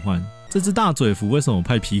给梦幻。这只大嘴蝠为什么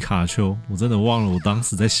派皮卡丘？我真的忘了我当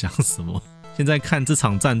时在想什么。现在看这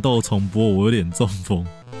场战斗重播，我有点中风。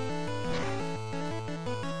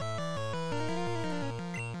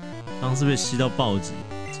刚是被吸到暴击，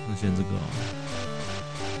那先这个哦。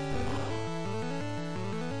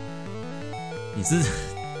你是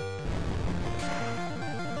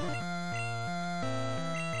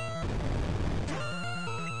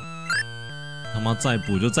他妈再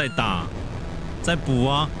补就再打，再补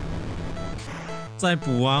啊，再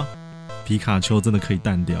补啊！皮卡丘真的可以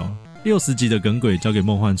淡掉了。60级的耿鬼交给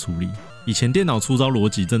梦幻处理。以前电脑出招逻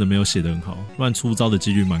辑真的没有写得很好，乱出招的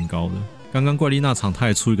几率蛮高的。刚刚怪力那场他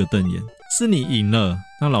还出一个瞪眼，是你赢了，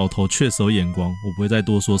那老头确实有眼光，我不会再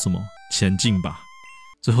多说什么，前进吧。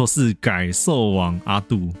最后是改兽王阿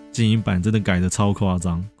杜，精英版真的改得超夸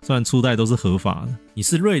张，虽然初代都是合法的。你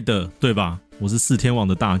是瑞的对吧？我是4天王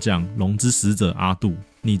的大将，龙之使者阿杜。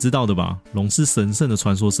你知道的吧，龙是神圣的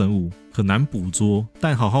传说生物，很难捕捉，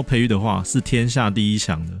但好好培育的话是天下第一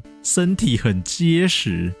强的，身体很结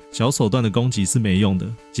实，小手段的攻击是没用的。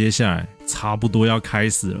接下来差不多要开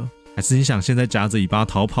始了，还是你想现在夹着尾巴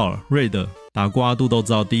逃跑了？瑞的打过阿杜都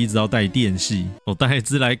知道第一招带电系，我带一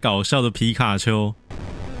只来搞笑的皮卡丘。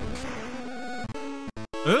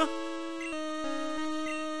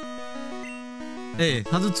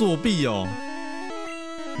他是作弊哦，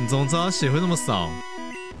你怎么知道他血会那么少？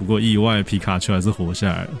不过意外皮卡丘还是活下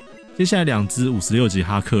来了。接下来2只56级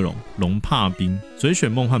哈克龙，龙怕冰，随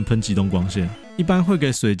选梦幻喷极动光线，一般会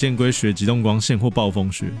给水箭龟学极动光线或暴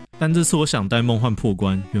风雪，但这次我想带梦幻破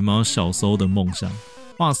关，圆满小时候的梦想。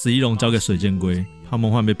化11龙交给水箭龟，怕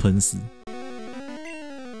梦幻被喷死。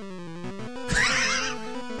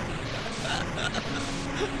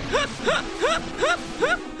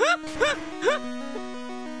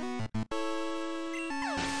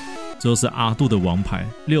最后是阿杜的王牌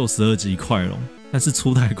62级快龙，但是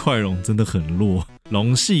初代快龙真的很弱。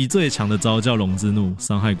龙系最强的招叫龙之怒，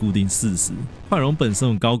伤害固定40。快龙本身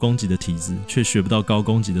有高攻击的体质，却学不到高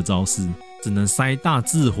攻击的招式，只能塞大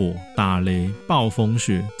炙火、打雷、暴风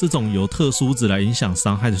雪这种由特殊值来影响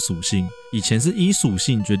伤害的属性。以前是依属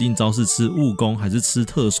性决定招式吃物攻还是吃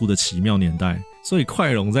特殊的奇妙年代，所以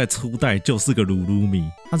快龙在初代就是个鲁鲁米。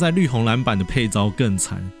他在绿红蓝版的配招更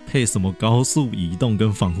惨，配什么高速移动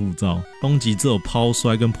跟防护罩，攻击只有抛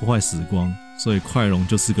摔跟破坏时光，所以快龙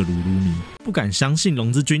就是个鲁鲁米。不敢相信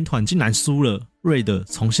龙之军团竟然输了。瑞的，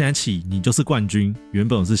从现在起你就是冠军。原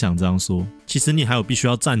本我是想这样说，其实你还有必须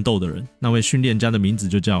要战斗的人，那位训练家的名字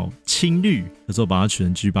就叫青绿，可是我把他取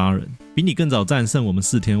成 G8 人，比你更早战胜我们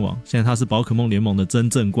4天王，现在他是宝可梦联盟的真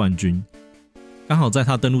正冠军。刚好在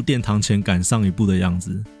他登陆殿堂前赶上一步的样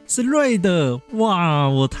子，是瑞的，哇，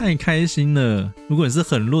我太开心了。如果你是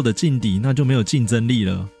很弱的劲敌，那就没有竞争力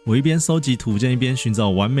了。我一边收集图鉴，一边寻找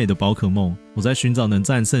完美的宝可梦，我在寻找能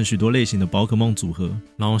战胜许多类型的宝可梦组合。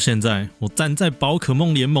然后现在我站在宝可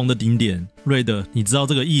梦联盟的顶点，瑞的，你知道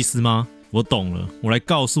这个意思吗？我懂了，我来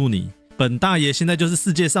告诉你，本大爷现在就是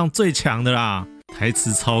世界上最强的啦。台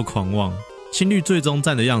词超狂妄。青绿最终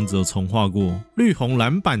战的样子有重画过，绿红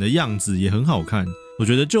蓝版的样子也很好看，我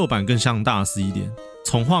觉得旧版更像大师一点，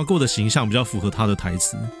重画过的形象比较符合他的台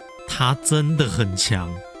词。他真的很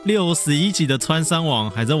强，61级的穿山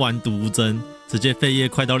王还在玩毒针，直接飞叶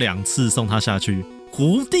快到2次送他下去。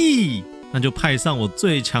胡弟，那就派上我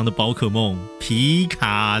最强的宝可梦皮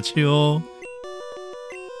卡丘。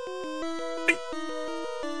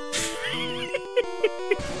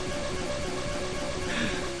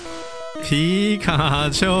皮卡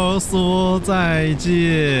丘说再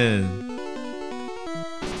见。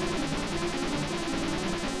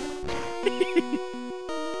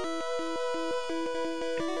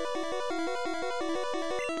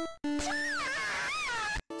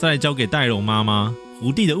再来交给戴龙妈妈。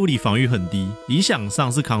胡弟的物理防御很低，理想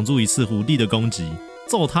上是扛住一次胡弟的攻击，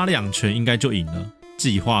揍他2拳应该就赢了。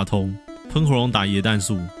计划通，喷火龙打椰蛋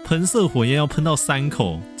树，喷射火焰要喷到3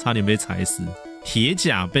口，差点被踩死。铁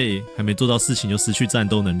甲贝还没做到事情就失去战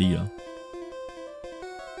斗能力了。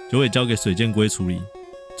九尾交给水箭龟处理。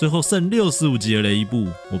最后剩65级的雷伊布，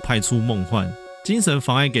我派出梦幻，精神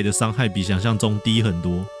妨碍给的伤害比想象中低很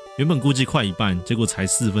多，原本估计快一半，结果才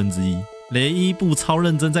1/4。雷伊布超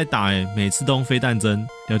认真在打每次都用飞弹针。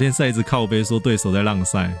聊天赛一直靠背说对手在浪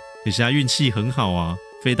赛，可惜他运气很好啊，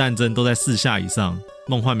飞弹针都在4下以上，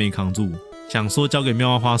梦幻没扛住。想说交给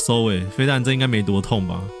妙蛙花收飞弹针应该没多痛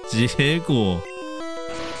吧，结果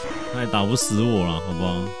他也打不死我了，好不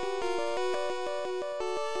好？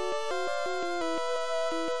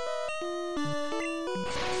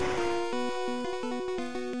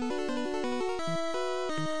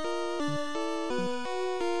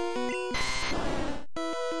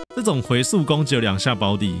这种回速攻击有2下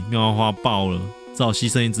保底，妙蛙花爆了，只好牺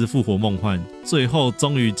牲一只复活梦幻，最后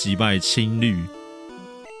终于击败青绿。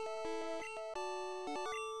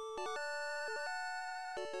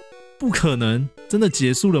不可能，真的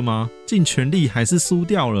结束了吗？尽全力还是输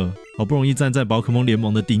掉了。好不容易站在宝可梦联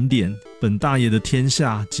盟的顶点，本大爷的天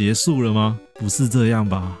下结束了吗？不是这样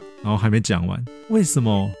吧？然后还没讲完，为什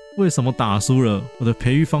么打输了？我的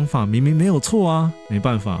培育方法明明没有错啊！没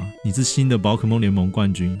办法，你是新的宝可梦联盟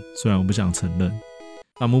冠军，虽然我不想承认。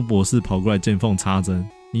大木博士跑过来见缝插针，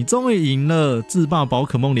你终于赢了，制霸宝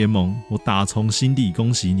可梦联盟，我打从心底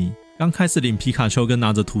恭喜你。刚开始领皮卡丘跟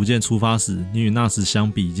拿着图鉴出发时，你与那时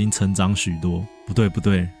相比已经成长许多。不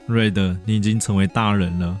对 ，Red， 你已经成为大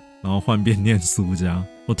人了。然后换变念书家。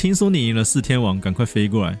我听说你赢了4天王，赶快飞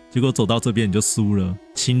过来，结果走到这边你就输了。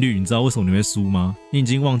青绿，你知道为什么你会输吗？你已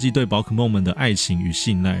经忘记对宝可梦们的爱情与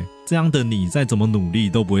信賴，这样的你再怎么努力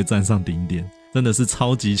都不会站上顶点，真的是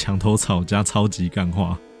超级墙头草加超级干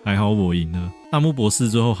话。还好我赢了。大木博士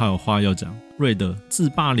最后还有话要讲，瑞德，制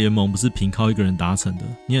霸联盟不是凭靠一个人达成的，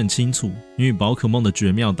你很清楚，你与宝可梦的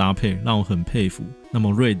绝妙搭配让我很佩服。那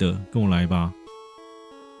么瑞德，跟我来吧。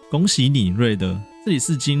恭喜你，瑞德，这里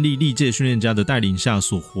是经历历届训练家的带领下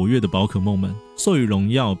所活跃的宝可梦们，授予荣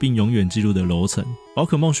耀并永远记录的楼层。宝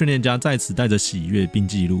可梦训练家在此带着喜悦并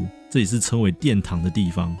记录，这里是称为殿堂的地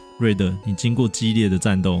方。瑞德，你经过激烈的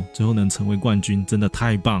战斗，最后能成为冠军，真的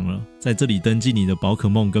太棒了！在这里登记你的宝可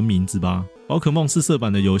梦跟名字吧。宝可梦四色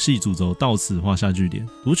版的游戏主轴到此画下句点，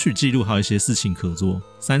读取记录还有一些事情可做。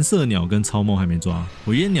三色鸟跟超梦还没抓，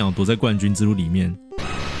火焰鸟躲在冠军之路里面。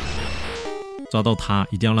抓到他，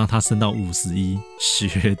一定要让他升到51，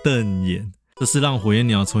血瞪眼。这是让火焰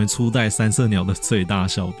鸟成为初代三色鸟的最大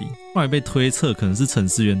笑柄。后来被推测可能是程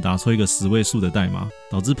式员打错一个10位数的代码，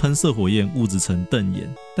导致喷射火焰误植成瞪眼，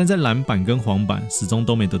但在蓝版跟黄版始终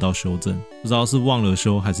都没得到修正，不知道是忘了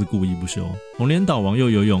修还是故意不修。红莲岛王又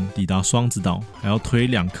游泳抵达双子岛，还要推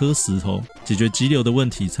2颗石头解决急流的问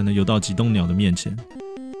题，才能游到极冻鸟的面前。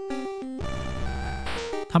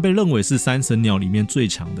他被认为是三神鸟里面最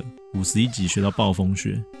强的，51级学到暴风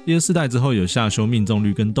雪。第2世代之后有下修命中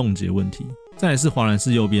率跟冻结问题。再来是华兰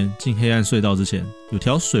市右边进黑暗隧道之前，有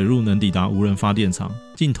条水路能抵达无人发电厂，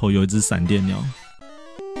尽头有一只闪电鸟。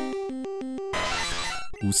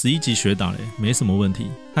51级学打没什么问题，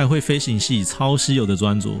还会飞行系超稀有的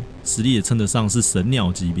专着，实力也称得上是神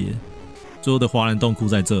鸟级别。最后的华兰洞窟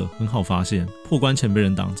在这，很好发现，破关前被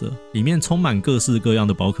人挡着，里面充满各式各样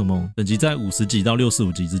的宝可梦，等级在50级到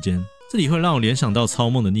65级之间。这里会让我联想到超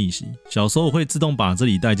梦的逆袭，小时候我会自动把这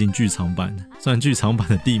里带进剧场版，虽然剧场版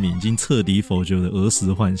的地名已经彻底否决我的儿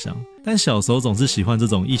时幻想，但小时候总是喜欢这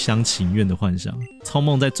种一厢情愿的幻想。超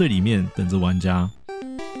梦在最里面等着玩家。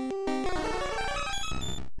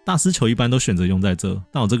大师球一般都选择用在这，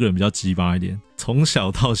但我这个人比较鸡巴一点，从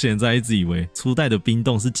小到现在一直以为初代的冰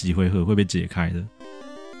洞是几回合会被解开的。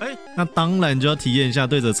那当然就要体验一下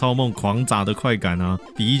对着超梦狂砸的快感啊，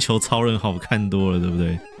比一球超人好看多了，对不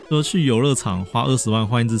对？说去游乐场花20万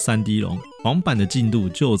换一只 3D 龙，黄版的进度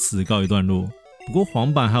就此告一段落。不过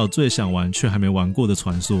黄版还有最想玩却还没玩过的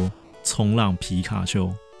传说——冲浪皮卡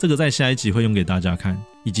丘，这个在下一集会用给大家看。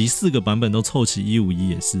以及4个版本都凑齐151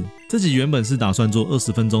也是。这集原本是打算做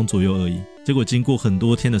20分钟左右而已，结果经过很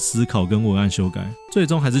多天的思考跟文案修改，最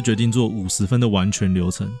终还是决定做50分的完全流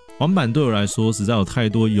程。黄版对我来说实在有太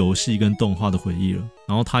多游戏跟动画的回忆了，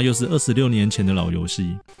然后它又是26年前的老游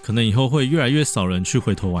戏，可能以后会越来越少人去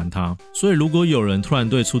回头玩它，所以如果有人突然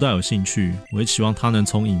对初代有兴趣，我会期望他能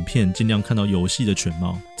从影片尽量看到游戏的全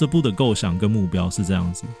貌。这部的构想跟目标是这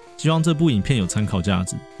样子，希望这部影片有参考价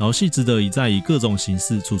值，老戏值得一再以各种形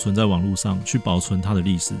式储存在网络上去保存它的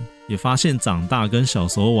历史，也发现长大跟小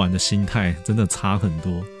时候玩的心态真的差很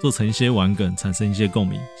多，做成一些玩梗，产生一些共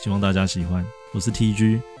鸣，希望大家喜欢。我是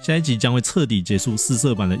TG， 下一集将会彻底结束4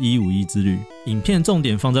色版的151之旅，影片重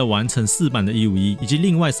点放在完成4版的151，以及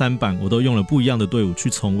另外3版我都用了不一样的队伍去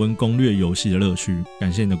重温攻略游戏的乐趣。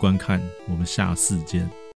感谢你的观看，我们下次见。